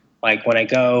so like when I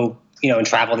go, and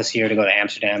travel this year to go to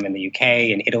Amsterdam and the UK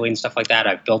and Italy and stuff like that,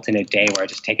 I've built in a day where I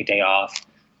just take a day off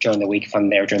during the week if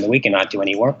I'm there during the week and not do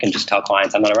any work and just tell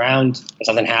clients I'm not around. If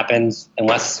something happens,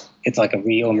 unless it's like a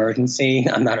real emergency,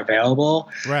 I'm not available.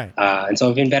 Right. And so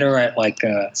I've been better at like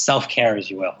self-care,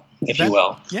 as you will, if you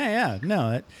will. Yeah.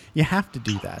 No, you have to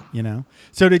do that,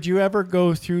 So did you ever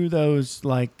go through those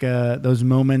those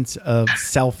moments of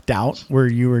self-doubt where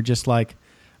you were just like,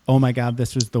 oh my God,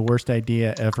 this was the worst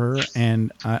idea ever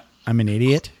and I'm an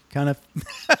idiot kind of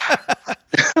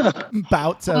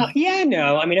bouts of...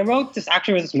 No. I mean, I wrote this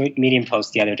Medium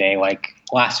post the other day, like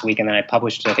last week, and then I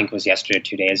published it, I think it was yesterday or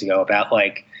 2 days ago, about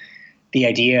like the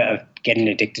idea of getting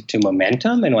addicted to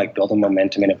momentum and like building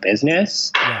momentum in a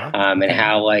business. And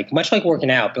how like, much like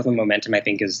working out, building momentum, I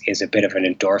think is a bit of an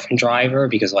endorphin driver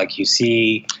because like you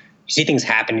see things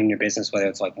happen in your business, whether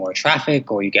it's like more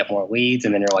traffic or you get more leads.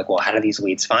 And then you're like, well, how do these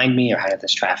leads find me? Or how did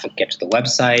this traffic get to the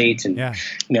website? And,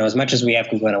 as much as we have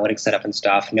Google Analytics set up and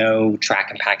stuff, no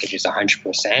tracking package is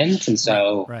 100%. And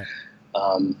so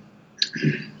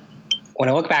when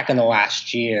I look back in the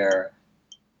last year,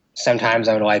 sometimes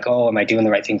I would like, oh, am I doing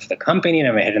the right thing for the company? And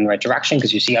am I heading in the right direction?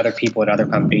 Because you see other people at other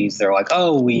companies, they're like,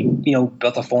 oh, we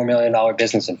built a $4 million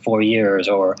business in 4 years,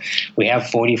 or we have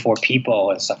 44 people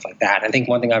and stuff like that. And I think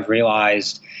one thing I've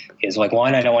realized is like,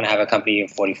 one, I don't want to have a company of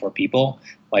 44 people.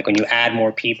 Like when you add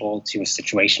more people to a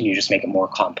situation, you just make it more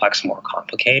complex, more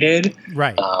complicated.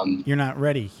 Right. You're not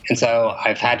ready. And so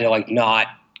I've had to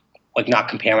not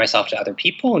compare myself to other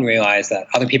people and realize that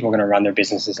other people are going to run their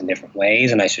businesses in different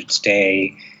ways. And I should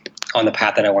stay on the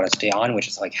path that I want to stay on, which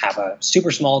is like have a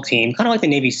super small team, kind of like the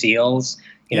Navy SEALs,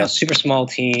 super small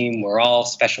team. We're all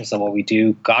specialists at what we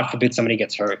do. God forbid somebody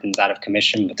gets hurt and is out of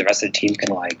commission, but the rest of the team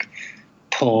can like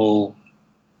pull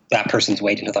that person's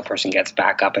weight until that person gets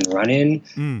back up and running.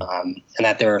 And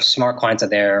that there are smart clients out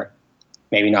there,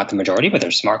 maybe not the majority, but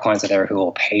there's smart clients out there who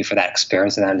will pay for that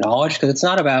experience and that knowledge. Because it's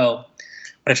not about,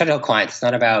 what I try to tell clients, it's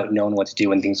not about knowing what to do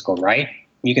when things go right.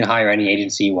 You can hire any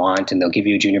agency you want and they'll give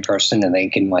you a junior person and they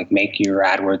can like make your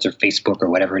AdWords or Facebook or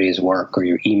whatever it is work, or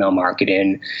your email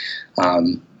marketing.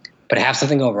 But have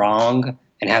something go wrong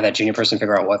and have that junior person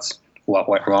figure out what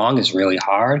went wrong is really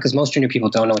hard, because most junior people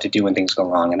don't know what to do when things go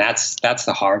wrong. And that's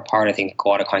the hard part. I think a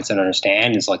lot of clients don't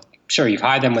understand is like, sure, you've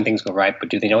hired them when things go right, but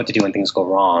do they know what to do when things go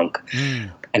wrong?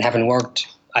 And having worked,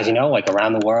 as you know, like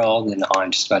around the world and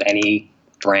on just about any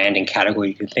brand and category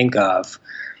you can think of,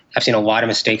 I've seen a lot of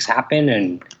mistakes happen,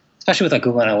 and especially with like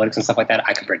Google Analytics and stuff like that,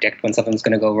 I can predict when something's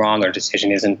going to go wrong or a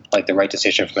decision isn't like the right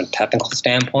decision from a technical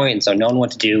standpoint. And so knowing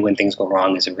what to do when things go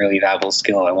wrong is a really valuable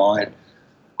skill I want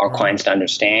our clients to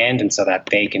understand, and so that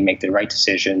they can make the right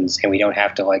decisions and we don't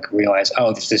have to like realize,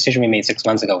 oh, this decision we made 6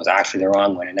 months ago was actually the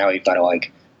wrong one, and now we've got to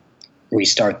like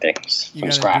restart things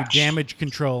from scratch. Do damage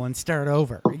control and start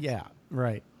over. Yeah,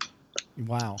 right.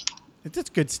 Wow. That's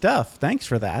good stuff. Thanks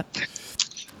for that.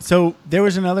 So there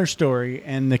was another story,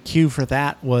 and the cue for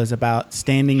that was about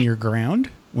standing your ground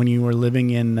when you were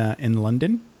living in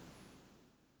London.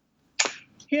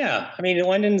 Yeah, I mean,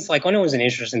 London was an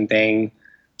interesting thing,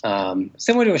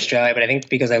 similar to Australia, but I think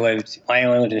because I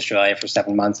only lived in Australia for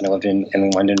 7 months and I lived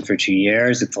in London for 2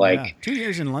 years. It's like 2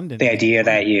 years in London. The idea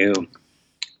that you've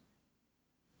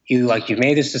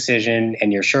made this decision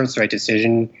and you're sure it's the right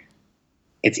decision.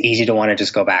 it's easy to want to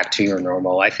just go back to your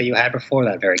normal life that you had before,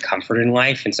 that very comforting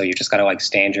life. And so you just got to like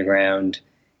stand your ground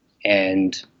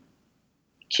and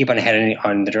keep on heading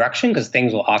on the direction, because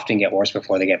things will often get worse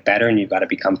before they get better. And you've got to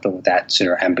be comfortable with that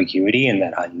sort of ambiguity and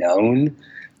that unknown.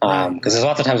 Because there's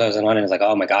lots of times I was in London, it's like,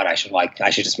 oh my God, I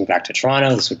should just move back to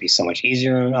Toronto. This would be so much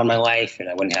easier on my life, and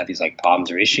I wouldn't have these like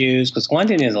problems or issues. Because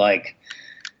London is like,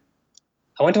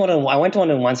 I went to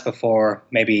London once before,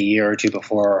 maybe a year or two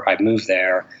before I moved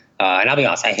there. And I'll be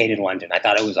honest, I hated London. I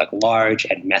thought it was like large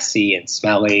and messy and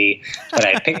smelly, but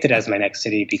I picked it as my next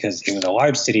city because it was a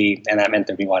large city, and that meant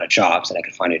there'd be a lot of jobs and I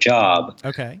could find a job.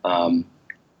 Okay.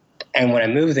 And when I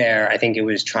moved there, I think it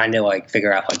was trying to like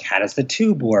figure out like, how does the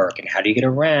tube work and how do you get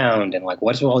around, and like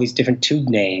what's with all these different tube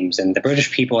names, and the British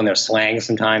people and their slang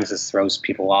sometimes just throws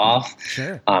people off.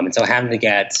 Sure. And so having to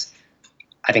get,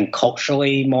 I think,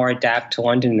 culturally more adapt to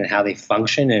London and how they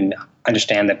function, and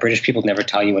understand that British people never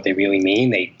tell you what they really mean.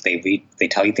 They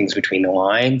tell you things between the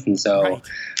lines, and so. Right.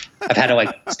 I've had to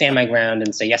like stand my ground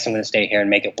and say, yes, I'm going to stay here and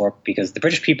make it work, because the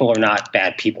British people are not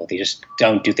bad people. They just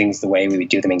don't do things the way we would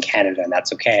do them in Canada, and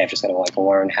that's okay. I've just got to like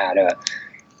learn how to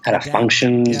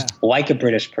function like a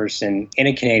British person in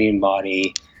a Canadian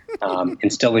body,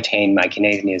 and still retain my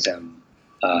Canadianism.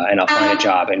 And I'll find a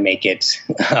job and make it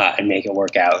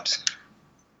work out.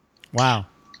 Wow.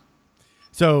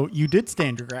 So you did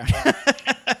stand your ground.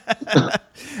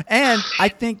 And I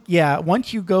think,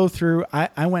 once you go through,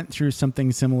 I went through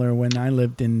something similar when I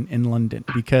lived in London,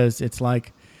 because it's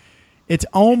like, it's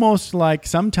almost like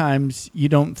sometimes you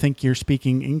don't think you're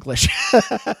speaking English.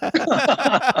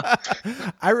 I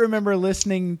remember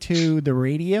listening to the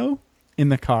radio in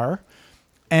the car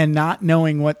and not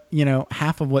knowing what,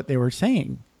 half of what they were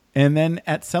saying. And then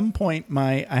at some point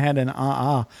I had an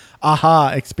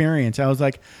aha experience. I was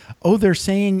like, oh,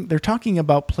 they're talking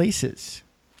about places.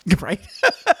 Right?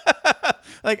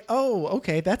 Like, oh,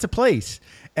 okay, that's a place.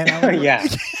 And yeah.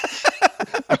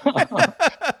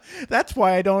 That's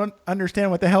why I don't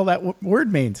understand what the hell that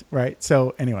word means, right?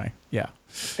 So anyway, yeah.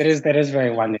 That is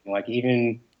very London. Like,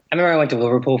 even I remember I went to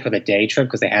Liverpool for the day trip,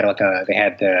 because they had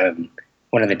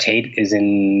one of the Tate is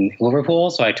in Liverpool,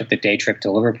 so I took the day trip to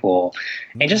Liverpool.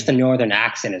 And just the northern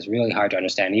accent is really hard to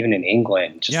understand, even in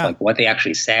England, just like what they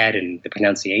actually said and the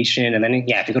pronunciation. And then,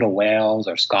 if you go to Wales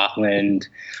or Scotland,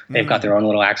 they've got their own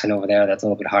little accent over there that's a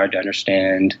little bit hard to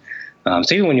understand.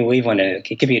 So even when you leave London,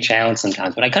 it can be a challenge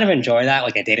sometimes. But I kind of enjoy that.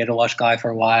 Like, I dated a Welsh guy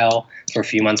for a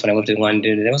few months when I lived in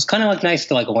London. And it was kind of like nice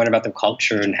to like learn about their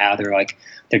culture and how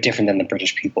they're different than the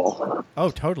British people.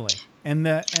 Oh, totally.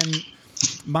 And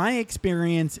my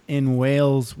experience in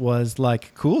Wales was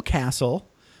like cool castle,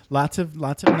 lots of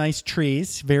nice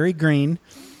trees, very green,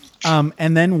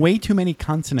 and then way too many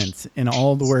consonants in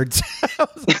all the words. I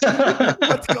was like,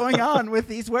 what's going on with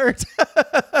these words?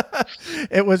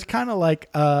 It was kind of like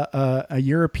a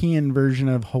European version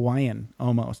of Hawaiian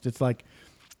almost. It's like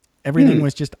everything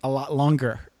was just a lot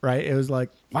longer, right? It was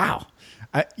like, wow.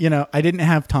 I didn't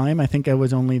have time. I think I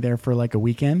was only there for like a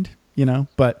weekend,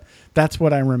 but that's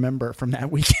what I remember from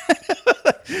that weekend.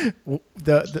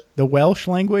 The Welsh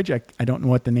language, I don't know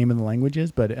what the name of the language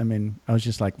is, but I mean, I was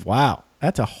just like, wow,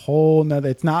 that's a whole nother,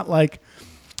 it's not like,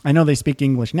 I know they speak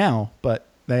English now, but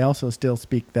they also still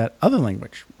speak that other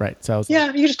language, right? So I was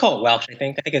you just call it Welsh, I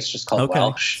think. I think it's just called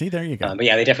Welsh. See, there you go. But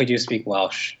they definitely do speak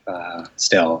Welsh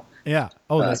still. Yeah.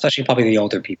 Especially probably the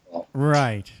older people.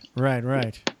 Right.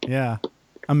 Yeah.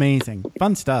 Amazing.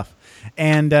 Fun stuff.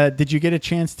 And did you get a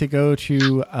chance to go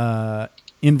to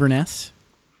Inverness,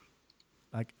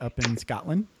 like up in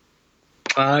Scotland?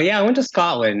 I went to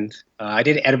Scotland. I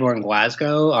did Edinburgh and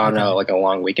Glasgow on a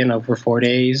long weekend over 4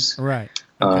 days. Right.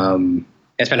 Okay.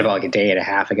 I spent about like a day and a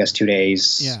half, I guess, 2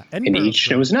 days in each.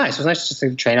 And it was nice. It was nice just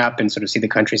to train up and sort of see the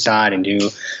countryside and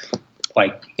do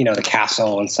the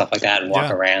castle and stuff like that and walk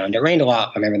around. It rained a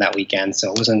lot, I remember, that weekend,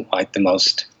 so it wasn't like the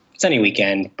most sunny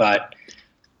weekend, but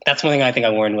that's one thing I think I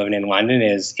learned living in London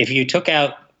is if you took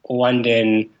out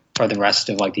London for the rest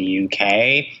of like the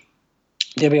UK,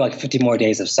 there'd be like 50 more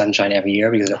days of sunshine every year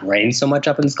because it rains so much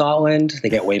up in Scotland. They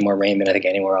get way more rain than I think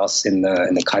anywhere else in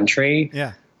the country.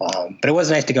 Yeah. But it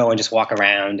was nice to go and just walk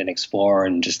around and explore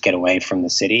and just get away from the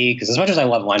city. Because as much as I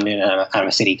love London, and I'm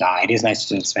a city guy, it is nice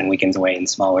to spend weekends away in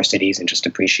smaller cities and just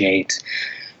appreciate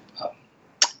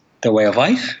their way of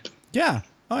life. Yeah.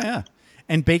 Oh, yeah.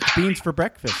 And baked beans for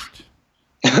breakfast.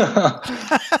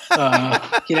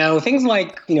 Things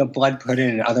like blood pudding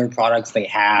and other products they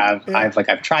have. Yeah.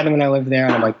 I've tried them when I lived there,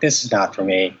 and I'm like, this is not for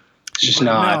me. It's just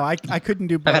not. No, I couldn't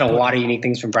do. I've had a lot of unique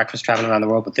things from breakfast traveling around the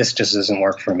world, but this just doesn't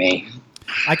work for me.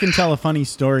 I can tell a funny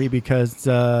story because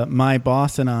my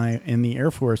boss and I in the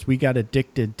Air Force, we got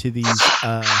addicted to these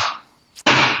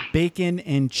bacon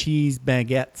and cheese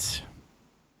baguettes.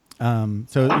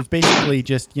 So it was basically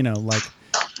just, like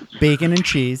bacon and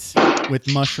cheese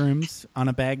with mushrooms on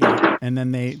a baguette, and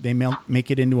then they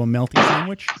make it into a melty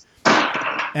sandwich,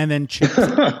 and then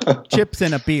chips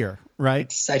and a beer.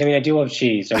 Right. I mean, I do love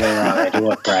cheese. Don't get me wrong. I do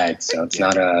love bread, so it's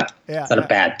not a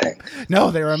bad thing. No,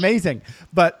 they were amazing.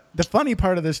 But the funny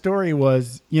part of the story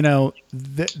was,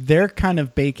 their kind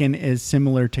of bacon is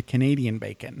similar to Canadian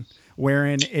bacon,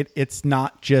 wherein it's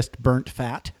not just burnt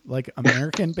fat like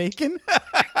American bacon.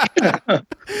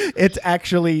 It's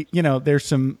actually, there's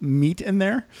some meat in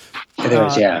there.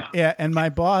 There's, yeah. Yeah. And my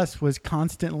boss was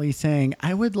constantly saying,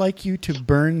 I would like you to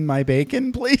burn my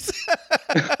bacon, please.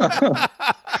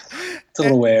 It's a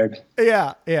little weird.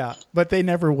 Yeah. Yeah. But they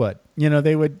never would,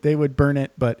 they would burn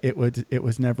it, but it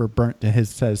was never burnt to his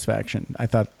satisfaction. I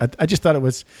just thought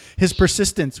his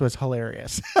persistence was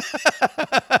hilarious.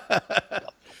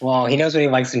 Well, he knows what he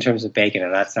likes in terms of bacon,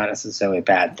 and that's not necessarily a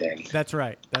bad thing. That's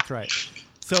right.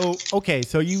 So, okay.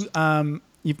 So you've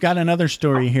got another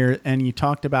story here, and you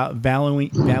talked about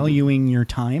valuing your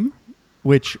time,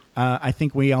 which I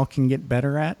think we all can get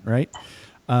better at, right?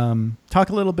 Talk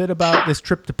a little bit about this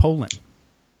trip to Poland.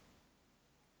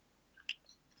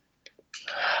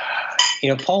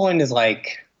 Poland is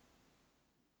like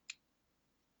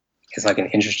an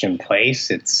interesting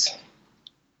place. It's,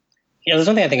 there's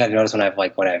one thing I think I've noticed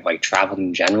when I've traveled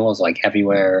in general is like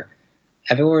everywhere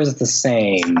is the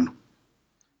same,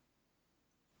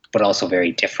 but also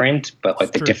very different. But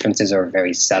like the differences are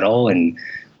very subtle, and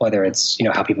whether it's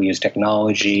how people use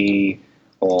technology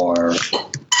or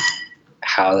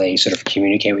how they sort of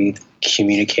communicate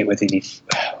with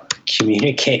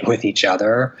each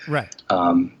other. Right.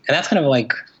 And that's kind of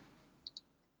like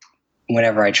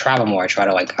whenever I travel more, I try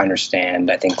to like understand,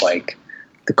 I think like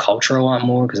the culture a lot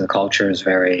more, because the culture is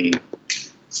very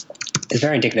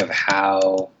indicative of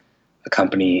how a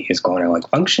company is going to like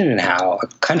function and how a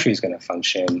country is going to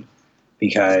function,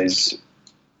 because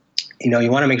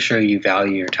you want to make sure you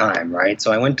value your time, right?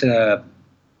 So I went to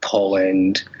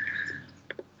Poland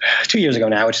 2 years ago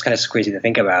now, which is kind of crazy to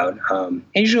think about. And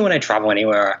usually when I travel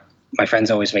anywhere, my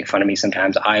friends always make fun of me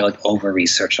sometimes. I like over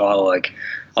research. I'll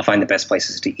find the best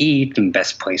places to eat and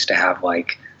best place to have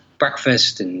like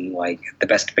breakfast and like the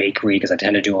best bakery, because I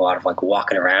tend to do a lot of like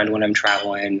walking around when I'm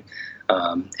traveling.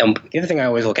 And the other thing I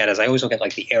always look at is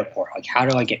like the airport. Like, how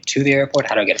do I get to the airport?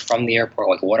 How do I get from the airport?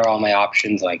 Like, what are all my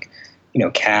options? Like,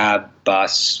 cab,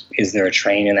 bus, is there a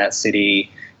train in that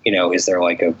city? Is there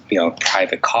like a,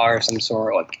 private car of some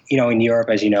sort? Like, in Europe,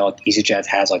 as like EasyJet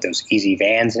has like those easy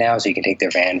vans now, so you can take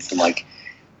their van from like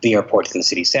the airport to the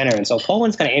city center. And so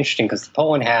Poland's kind of interesting because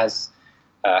Poland has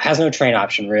no train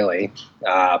option really,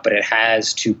 but it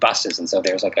has 2 buses. And so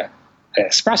there's like an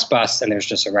express bus and there's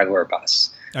just a regular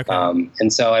bus. Okay.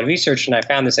 And so I researched and I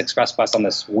found this express bus on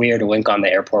this weird link on the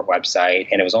airport website,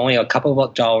 and it was only a couple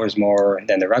of dollars more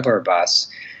than the regular bus,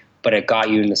 but it got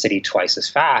you in the city twice as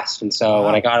fast. And so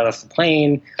when I got off the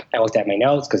plane, I looked at my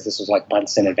notes, because this was like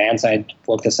months in advance. I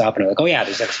looked this up and I'm like, oh yeah,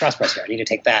 there's an express bus here. I need to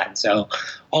take that. And so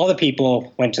all the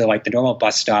people went to like the normal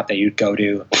bus stop that you'd go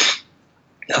to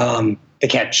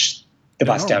catch the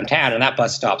bus downtown. And that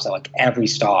bus stops at like every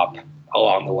stop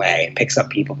along the way and picks up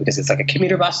people because it's like a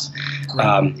commuter bus.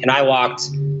 And I walked,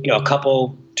 a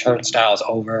couple turnstiles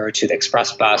over to the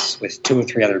express bus with 2 or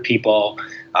 3 other people.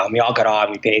 We all got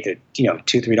on. We paid the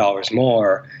 $2-3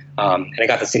 more, and I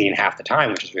got the city in half the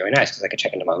time, which was really nice because I could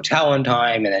check into my hotel on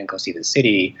time and then go see the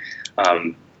city.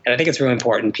 And I think it's really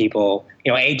important people,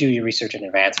 do your research in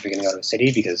advance if you're going to go to a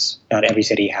city, because not every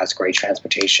city has great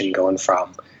transportation going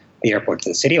from the airport to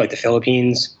the city. Like the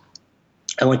Philippines,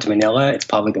 I went to Manila. It's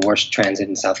probably the worst transit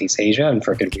in Southeast Asia, and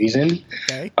for a good reason.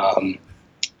 Okay.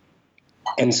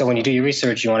 And so when you do your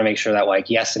research, you want to make sure that, like,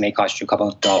 yes, it may cost you a couple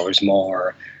of dollars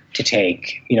more to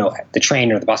take, the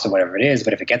train or the bus or whatever it is,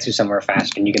 but if it gets you somewhere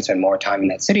fast and you can spend more time in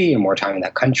that city or more time in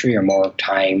that country or more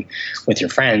time with your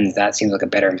friends, that seems like a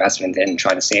better investment than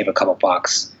trying to save a couple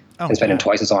bucks and spending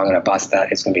twice as long on a bus that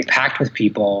is going to be packed with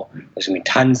people. There's going to be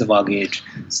tons of luggage.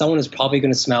 Someone is probably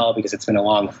going to smell because it's been a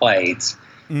long flight.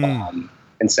 And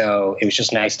so it was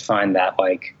just nice to find that,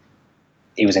 like,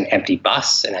 it was an empty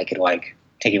bus and I could, like,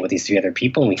 take it with these 3 other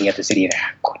people and we can get the city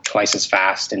twice as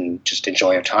fast and just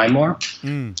enjoy our time more.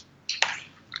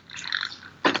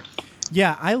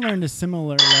 Yeah, I learned a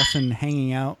similar lesson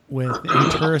hanging out in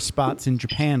tourist spots in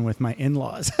Japan with my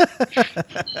in-laws.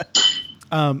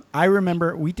 I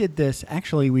remember we did this.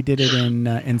 Actually, we did it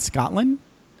in Scotland,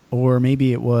 or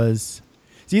maybe it's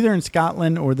either in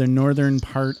Scotland or the northern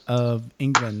part of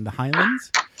England, the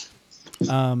Highlands,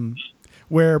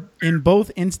 where in both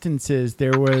instances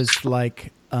there was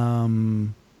like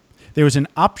there was an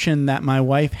option that my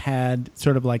wife had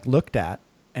sort of like looked at,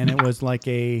 and it was like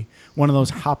one of those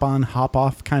hop on, hop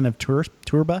off kind of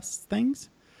tour bus things.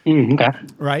 Okay.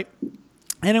 Right.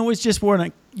 And it was just for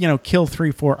kill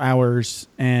 3-4 hours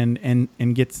and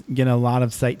get a lot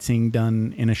of sightseeing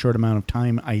done in a short amount of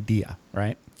time idea.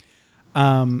 Right.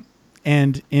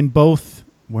 And in both,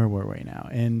 where were we now?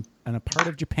 In a part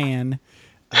of Japan,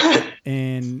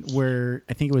 and where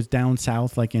I think it was down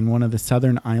south, like in one of the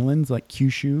southern islands, like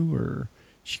Kyushu or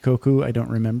Shikoku, I don't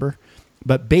remember.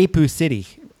 But Beipu City,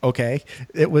 okay,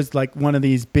 it was like one of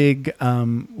these big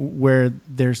where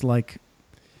there's like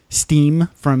steam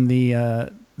from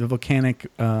the volcanic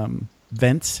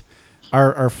vents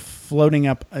are floating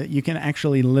up. You can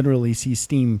actually literally see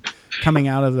steam coming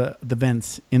out of the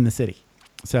vents in the city.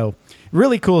 So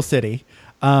really cool city,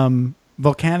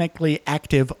 volcanically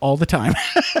active all the time.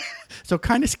 So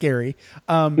kind of scary.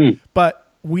 But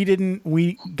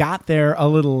we got there a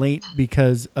little late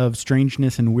because of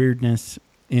strangeness and weirdness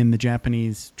in the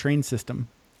Japanese train system.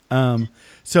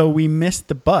 So we missed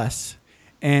the bus,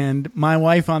 and my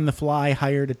wife on the fly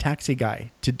hired a taxi guy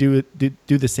to do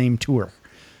the same tour.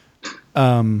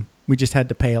 We just had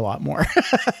to pay a lot more,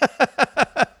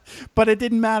 but it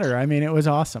didn't matter. I mean, it was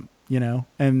awesome, and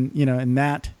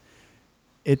that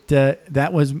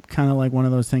was kind of like one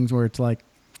of those things where it's like,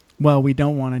 well, we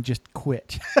don't want to just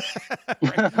quit.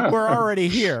 Right? We're already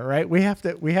here, right? We have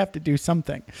to do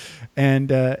something. And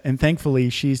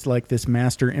thankfully she's like this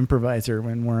master improviser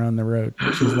when we're on the road.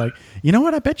 She's like, you know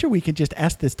what? I bet you we could just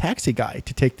ask this taxi guy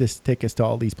to take us to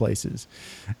all these places.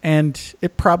 And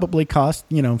it probably cost,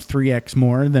 3x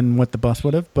more than what the bus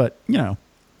would have, but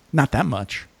not that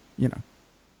much,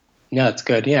 Yeah, that's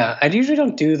good. Yeah, I usually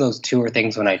don't do those tour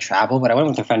things when I travel, but I went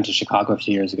with a friend to Chicago a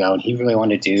few years ago, and he really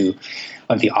wanted to do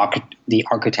the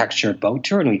architecture boat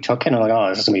tour, and we took it, and I'm like, oh,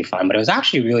 this is going to be fun. But it was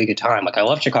actually a really good time. Like, I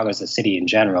love Chicago as a city in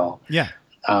general. Yeah.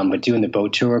 But doing the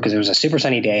boat tour, because it was a super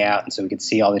sunny day out, and so we could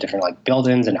see all the different like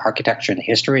buildings and architecture and the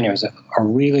history, and it was a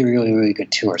really, really, really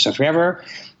good tour. So if you're ever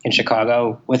in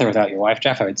Chicago, with or without your wife,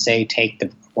 Jeff, I would say take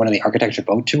one of the architecture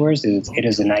boat tours. It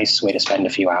is a nice way to spend a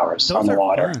few hours on the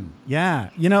water. Fun.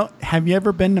 Yeah. Have you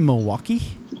ever been to Milwaukee?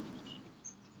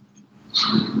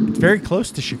 It's very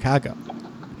close to Chicago.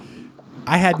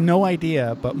 I had no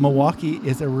idea, but Milwaukee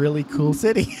is a really cool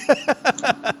city.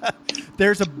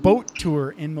 There's a boat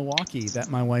tour in Milwaukee that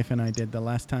my wife and I did the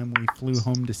last time we flew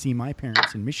home to see my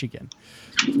parents in Michigan.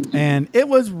 And it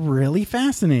was really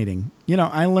fascinating.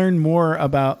 I learned more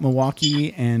about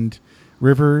Milwaukee and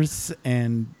rivers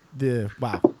and it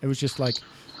was just like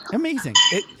amazing.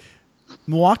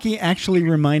 Milwaukee actually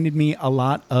reminded me a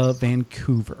lot of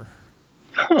Vancouver.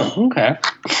 Oh, okay.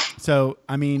 So,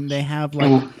 I mean, they have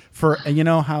like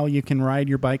how you can ride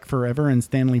your bike forever in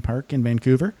Stanley Park in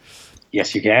Vancouver?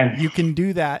 Yes, you can. You can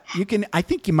do that. I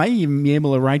think you might even be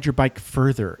able to ride your bike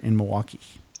further in Milwaukee.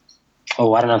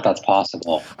 Oh, I don't know if that's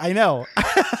possible. I know.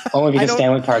 Only because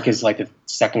Stanley Park is like the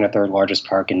second or third largest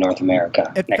park in North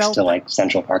America, next to like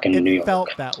Central Park in New York. It felt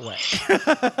that way.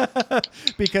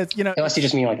 Because, unless you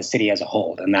just mean like the city as a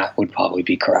whole, then that would probably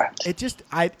be correct.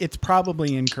 It's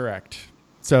probably incorrect.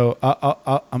 So,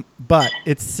 but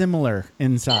it's similar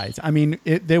in size. I mean,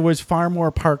 there was far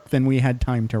more park than we had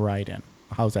time to ride in.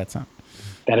 How's that sound?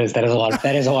 That is a lot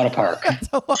of park. That's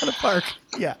a lot of park.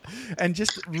 Yeah. And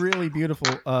just really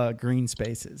beautiful green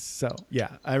spaces. So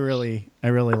yeah, I really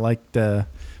liked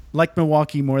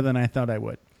Milwaukee more than I thought I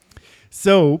would.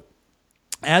 So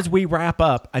as we wrap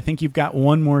up, I think you've got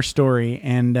one more story,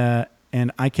 and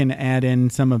I can add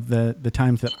in some of the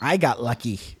times that I got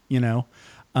lucky,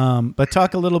 but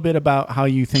talk a little bit about how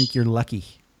you think you're lucky.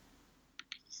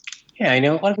 Yeah, I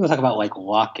know a lot of people talk about like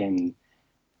luck and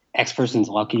X person's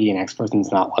lucky and X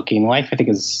person's not lucky in life. I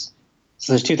think so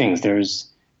there's two things. There's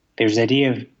the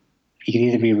idea of you can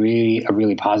either be a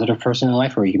really positive person in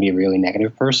life, or you can be a really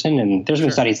negative person. And there's been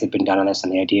studies that have been done on this,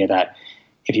 and the idea that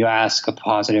if you ask a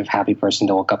positive, happy person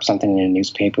to look up something in a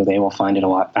newspaper, they will find it a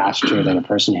lot faster than a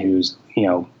person who's,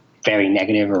 very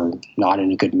negative or not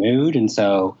in a good mood. And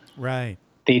so the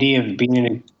idea of being in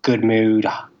a good mood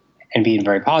and being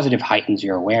very positive heightens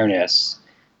your awareness.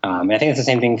 I think it's the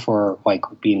same thing for like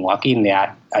being lucky, and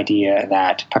that idea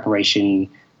that preparation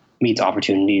meets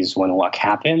opportunities when luck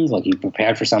happens. Like you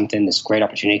prepared for something, this great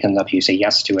opportunity comes up, you say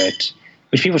yes to it,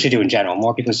 which people should do in general.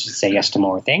 More people should say yes to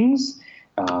more things,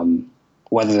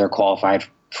 whether they're qualified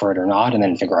for it or not, and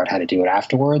then figure out how to do it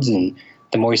afterwards. And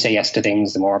the more you say yes to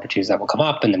things, the more opportunities that will come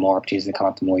up, and the more opportunities that come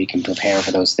up, the more you can prepare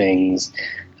for those things,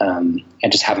 and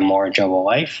just have a more enjoyable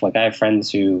life. Like I have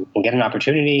friends who will get an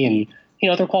opportunity and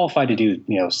they're qualified to do,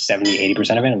 70,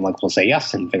 80% of it. And like, we'll say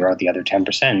yes and figure out the other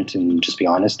 10% and just be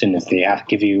honest. And if they have to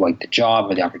give you like the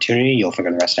job or the opportunity, you'll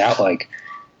figure the rest out. Like,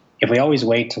 if we always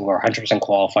wait till we're 100%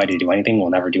 qualified to do anything, we'll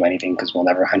never do anything because we'll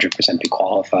never 100% be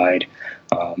qualified.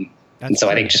 And so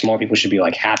I think just more people should be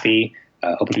like happy,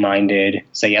 open-minded,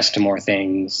 say yes to more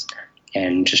things,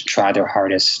 and just try their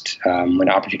hardest when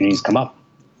opportunities come up.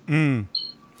 When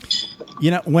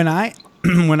I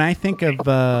when I think of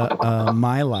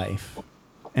my life,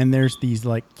 and there's these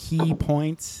like key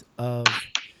points of,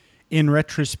 in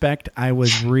retrospect, I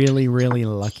was really, really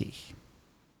lucky.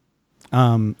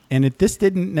 And this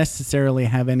didn't necessarily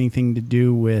have anything to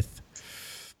do with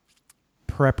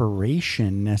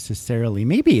preparation necessarily.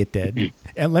 Maybe it did.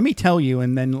 And let me tell you,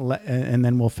 and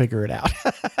then we'll figure it out.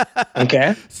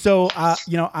 Okay. So,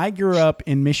 I grew up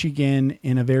in Michigan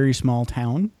in a very small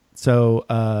town. So,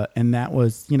 and that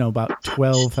was, about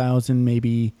 12,000,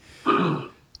 maybe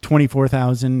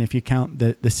 24,000 if you count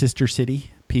the sister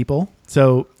city people.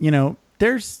 So,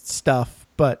 there's stuff,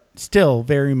 but still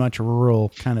very much rural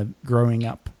kind of growing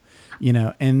up,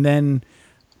 and then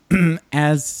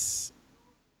as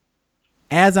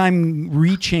I'm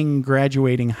reaching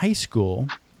graduating high school,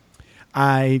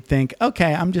 I think,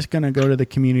 okay, I'm just going to go to the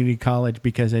community college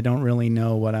because I don't really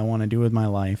know what I want to do with my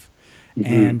life.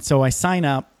 Mm-hmm. And so I sign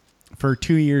up for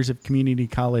 2 years of community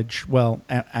college. Well,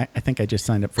 I think I just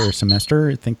signed up for a semester.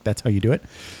 I think that's how you do it.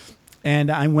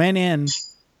 And I went in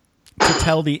to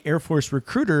tell the Air Force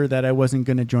recruiter that I wasn't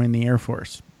going to join the Air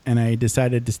Force. And I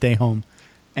decided to stay home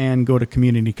and go to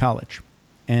community college.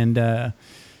 And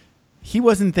he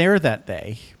wasn't there that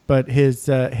day, but his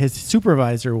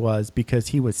supervisor was, because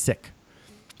he was sick.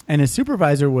 And his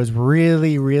supervisor was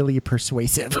really, really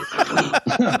persuasive.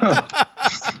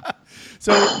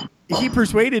 So he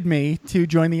persuaded me to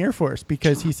join the Air Force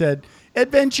because he said,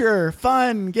 adventure,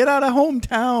 fun, get out of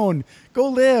hometown, go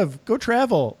live, go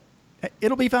travel.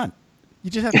 It'll be fun. You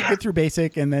just have to get through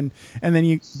basic, and then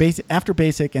after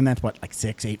basic, and that's like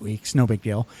 6-8 weeks, no big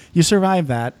deal. You survive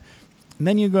that, and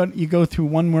then you go through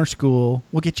one more school.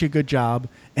 We'll get you a good job,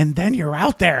 and then you're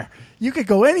out there. You could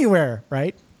go anywhere,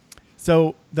 right?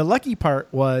 So the lucky part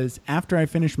was, after I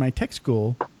finished my tech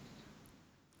school,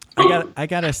 I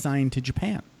got assigned to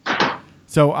Japan.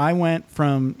 So I went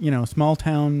from small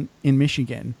town in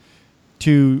Michigan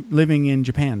to living in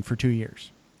Japan for 2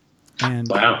 years. And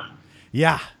wow.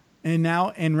 Yeah. And now,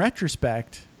 in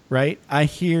retrospect, right, I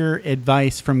hear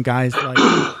advice from guys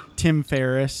like Tim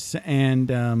Ferriss and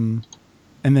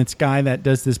this guy that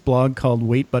does this blog called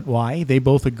Wait But Why. They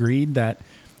both agreed that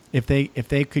if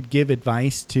they could give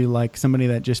advice to like somebody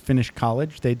that just finished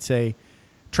college, they'd say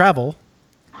travel,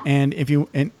 and if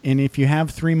you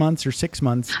have 3 months or 6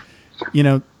 months,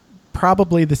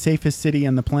 probably the safest city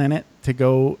on the planet to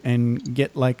go and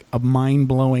get like a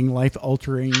mind-blowing,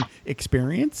 life-altering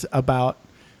experience about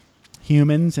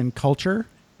humans and culture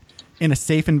in a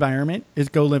safe environment is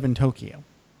go live in Tokyo.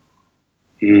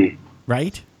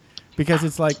 Right? Because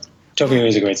it's like, Tokyo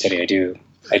is a great city.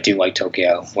 I do like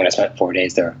Tokyo. When I spent 4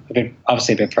 days there,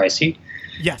 obviously a bit pricey.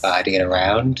 Yes. To get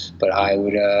around, but I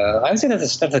would say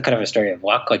that's kind of a story of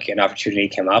luck. Like, an opportunity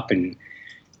came up, and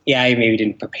yeah, you maybe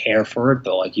didn't prepare for it,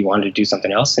 but like you wanted to do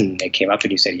something else, and it came up,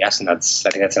 and you said yes, and I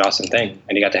think that's an awesome thing,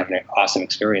 and you got to have an awesome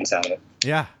experience out of it.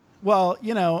 Yeah. Well,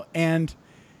 and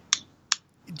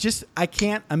just I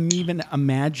can't even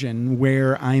imagine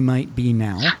where I might be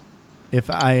now if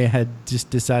I had just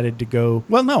decided to go.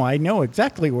 Well, no, I know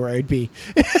exactly where I'd be.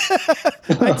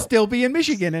 I'd still be in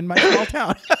Michigan in my small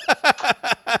town.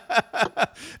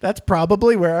 That's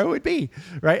probably where I would be,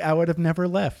 right? I would have never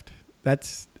left.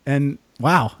 And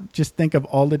wow, just think of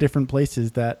all the different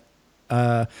places that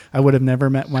I would have never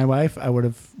met my wife. I would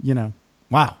have,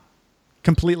 wow,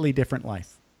 completely different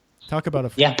life. Talk about a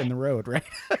fork in the road, right?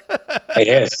 It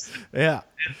is. Yeah.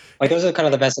 Like, those are kind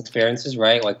of the best experiences,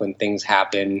 right? Like, when things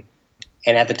happen,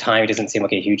 and at the time it doesn't seem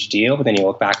like a huge deal, but then you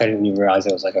look back at it and you realize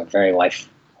it was like a very life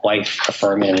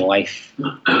affirming and life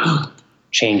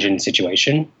changing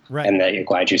situation, right? And that you're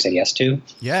glad you said yes to.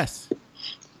 Yes.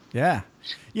 Yeah.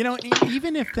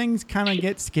 Even if things kind of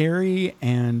get scary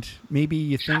and maybe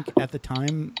you think at the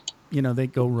time, they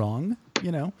go wrong,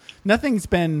 nothing's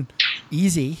been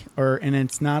easy and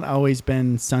it's not always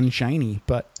been sunshiny,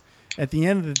 but at the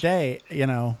end of the day,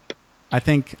 I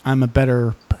think I'm a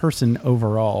better person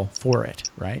overall for it,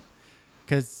 right?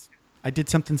 Because I did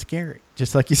something scary,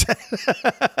 just like you said.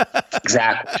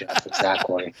 Exactly, Jeff,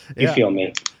 exactly. You feel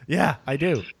me. Yeah, I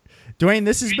do. Dwayne,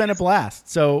 this has been a blast.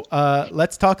 So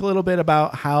let's talk a little bit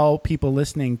about how people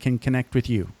listening can connect with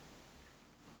you.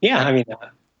 Yeah, I mean,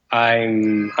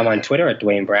 I'm on Twitter at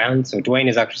Dwayne Brown. So Dwayne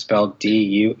is actually spelled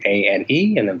Duane,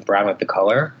 and then Brown with the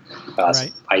color.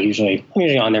 Right. I'm usually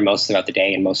on there most throughout the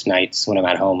day and most nights when I'm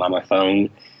at home on my phone.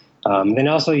 Then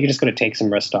also you can just go to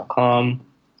takesomerisk.com,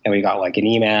 and we got like an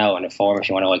email and a form if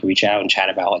you want to like reach out and chat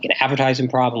about like an advertising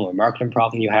problem or a marketing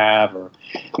problem you have, or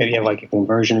maybe you have like a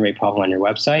conversion rate problem on your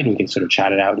website, and we can sort of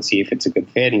chat it out and see if it's a good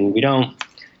fit. And we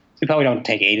probably don't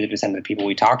take 80% of the people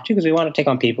we talk to, because we want to take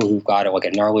on people who've got like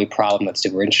a gnarly problem that's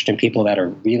super interesting, people that are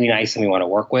really nice and we want to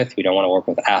work with. We don't want to work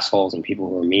with assholes and people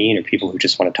who are mean or people who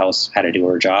just want to tell us how to do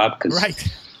our job. Because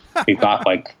Right.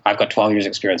 I've got 12 years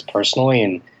experience personally,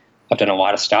 and I've done a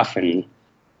lot of stuff, and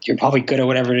you're probably good at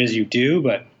whatever it is you do,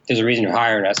 but there's a reason you're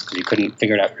hiring us, because you couldn't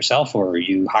figure it out yourself, or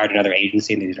you hired another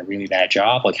agency and they did a really bad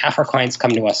job. Like half our clients come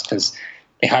to us because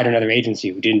they hired another agency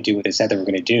who didn't do what they said they were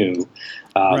going to do.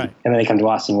 Right. And then they come to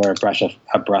us and we're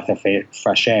a breath of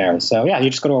fresh air. So yeah, you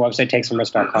just go to our website,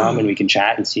 takesomerisk.com, and we can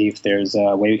chat and see if there's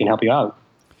a way we can help you out.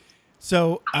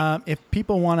 So if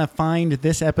people want to find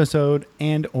this episode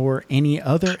and or any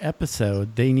other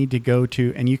episode, they need to go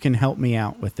to, and you can help me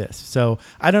out with this. So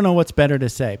I don't know what's better to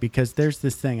say, because there's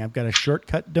this thing. I've got a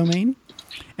shortcut domain,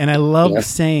 and I love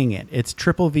saying it. It's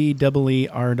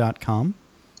VVER.com.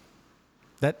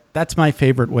 That's my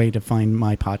favorite way to find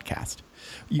my podcast.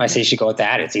 I say you should go with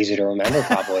that. It's easier to remember,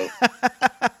 probably.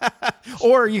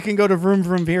 Or you can go to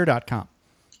vroomvroomveer.com.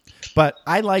 But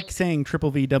I like saying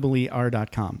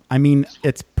VVER.com. I mean,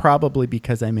 it's probably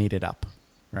because I made it up,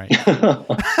 right?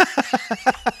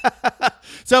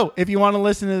 So if you want to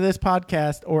listen to this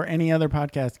podcast or any other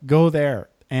podcast, go there.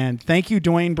 And thank you,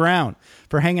 Dwayne Brown,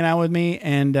 for hanging out with me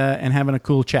and having a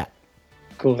cool chat.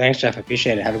 Cool. Thanks, Jeff. I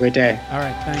appreciate it. Have a great day. All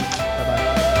right. Thanks. Bye-bye.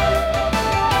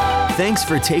 Thanks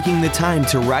for taking the time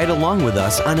to ride along with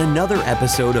us on another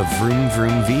episode of Vroom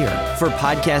Vroom Veer. For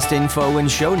podcast info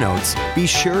and show notes, be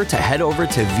sure to head over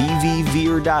to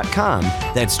VVER.com.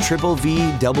 That's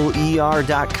VVER.com.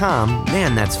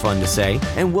 Man, that's fun to say.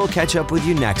 And we'll catch up with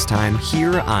you next time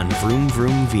here on Vroom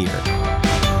Vroom Veer.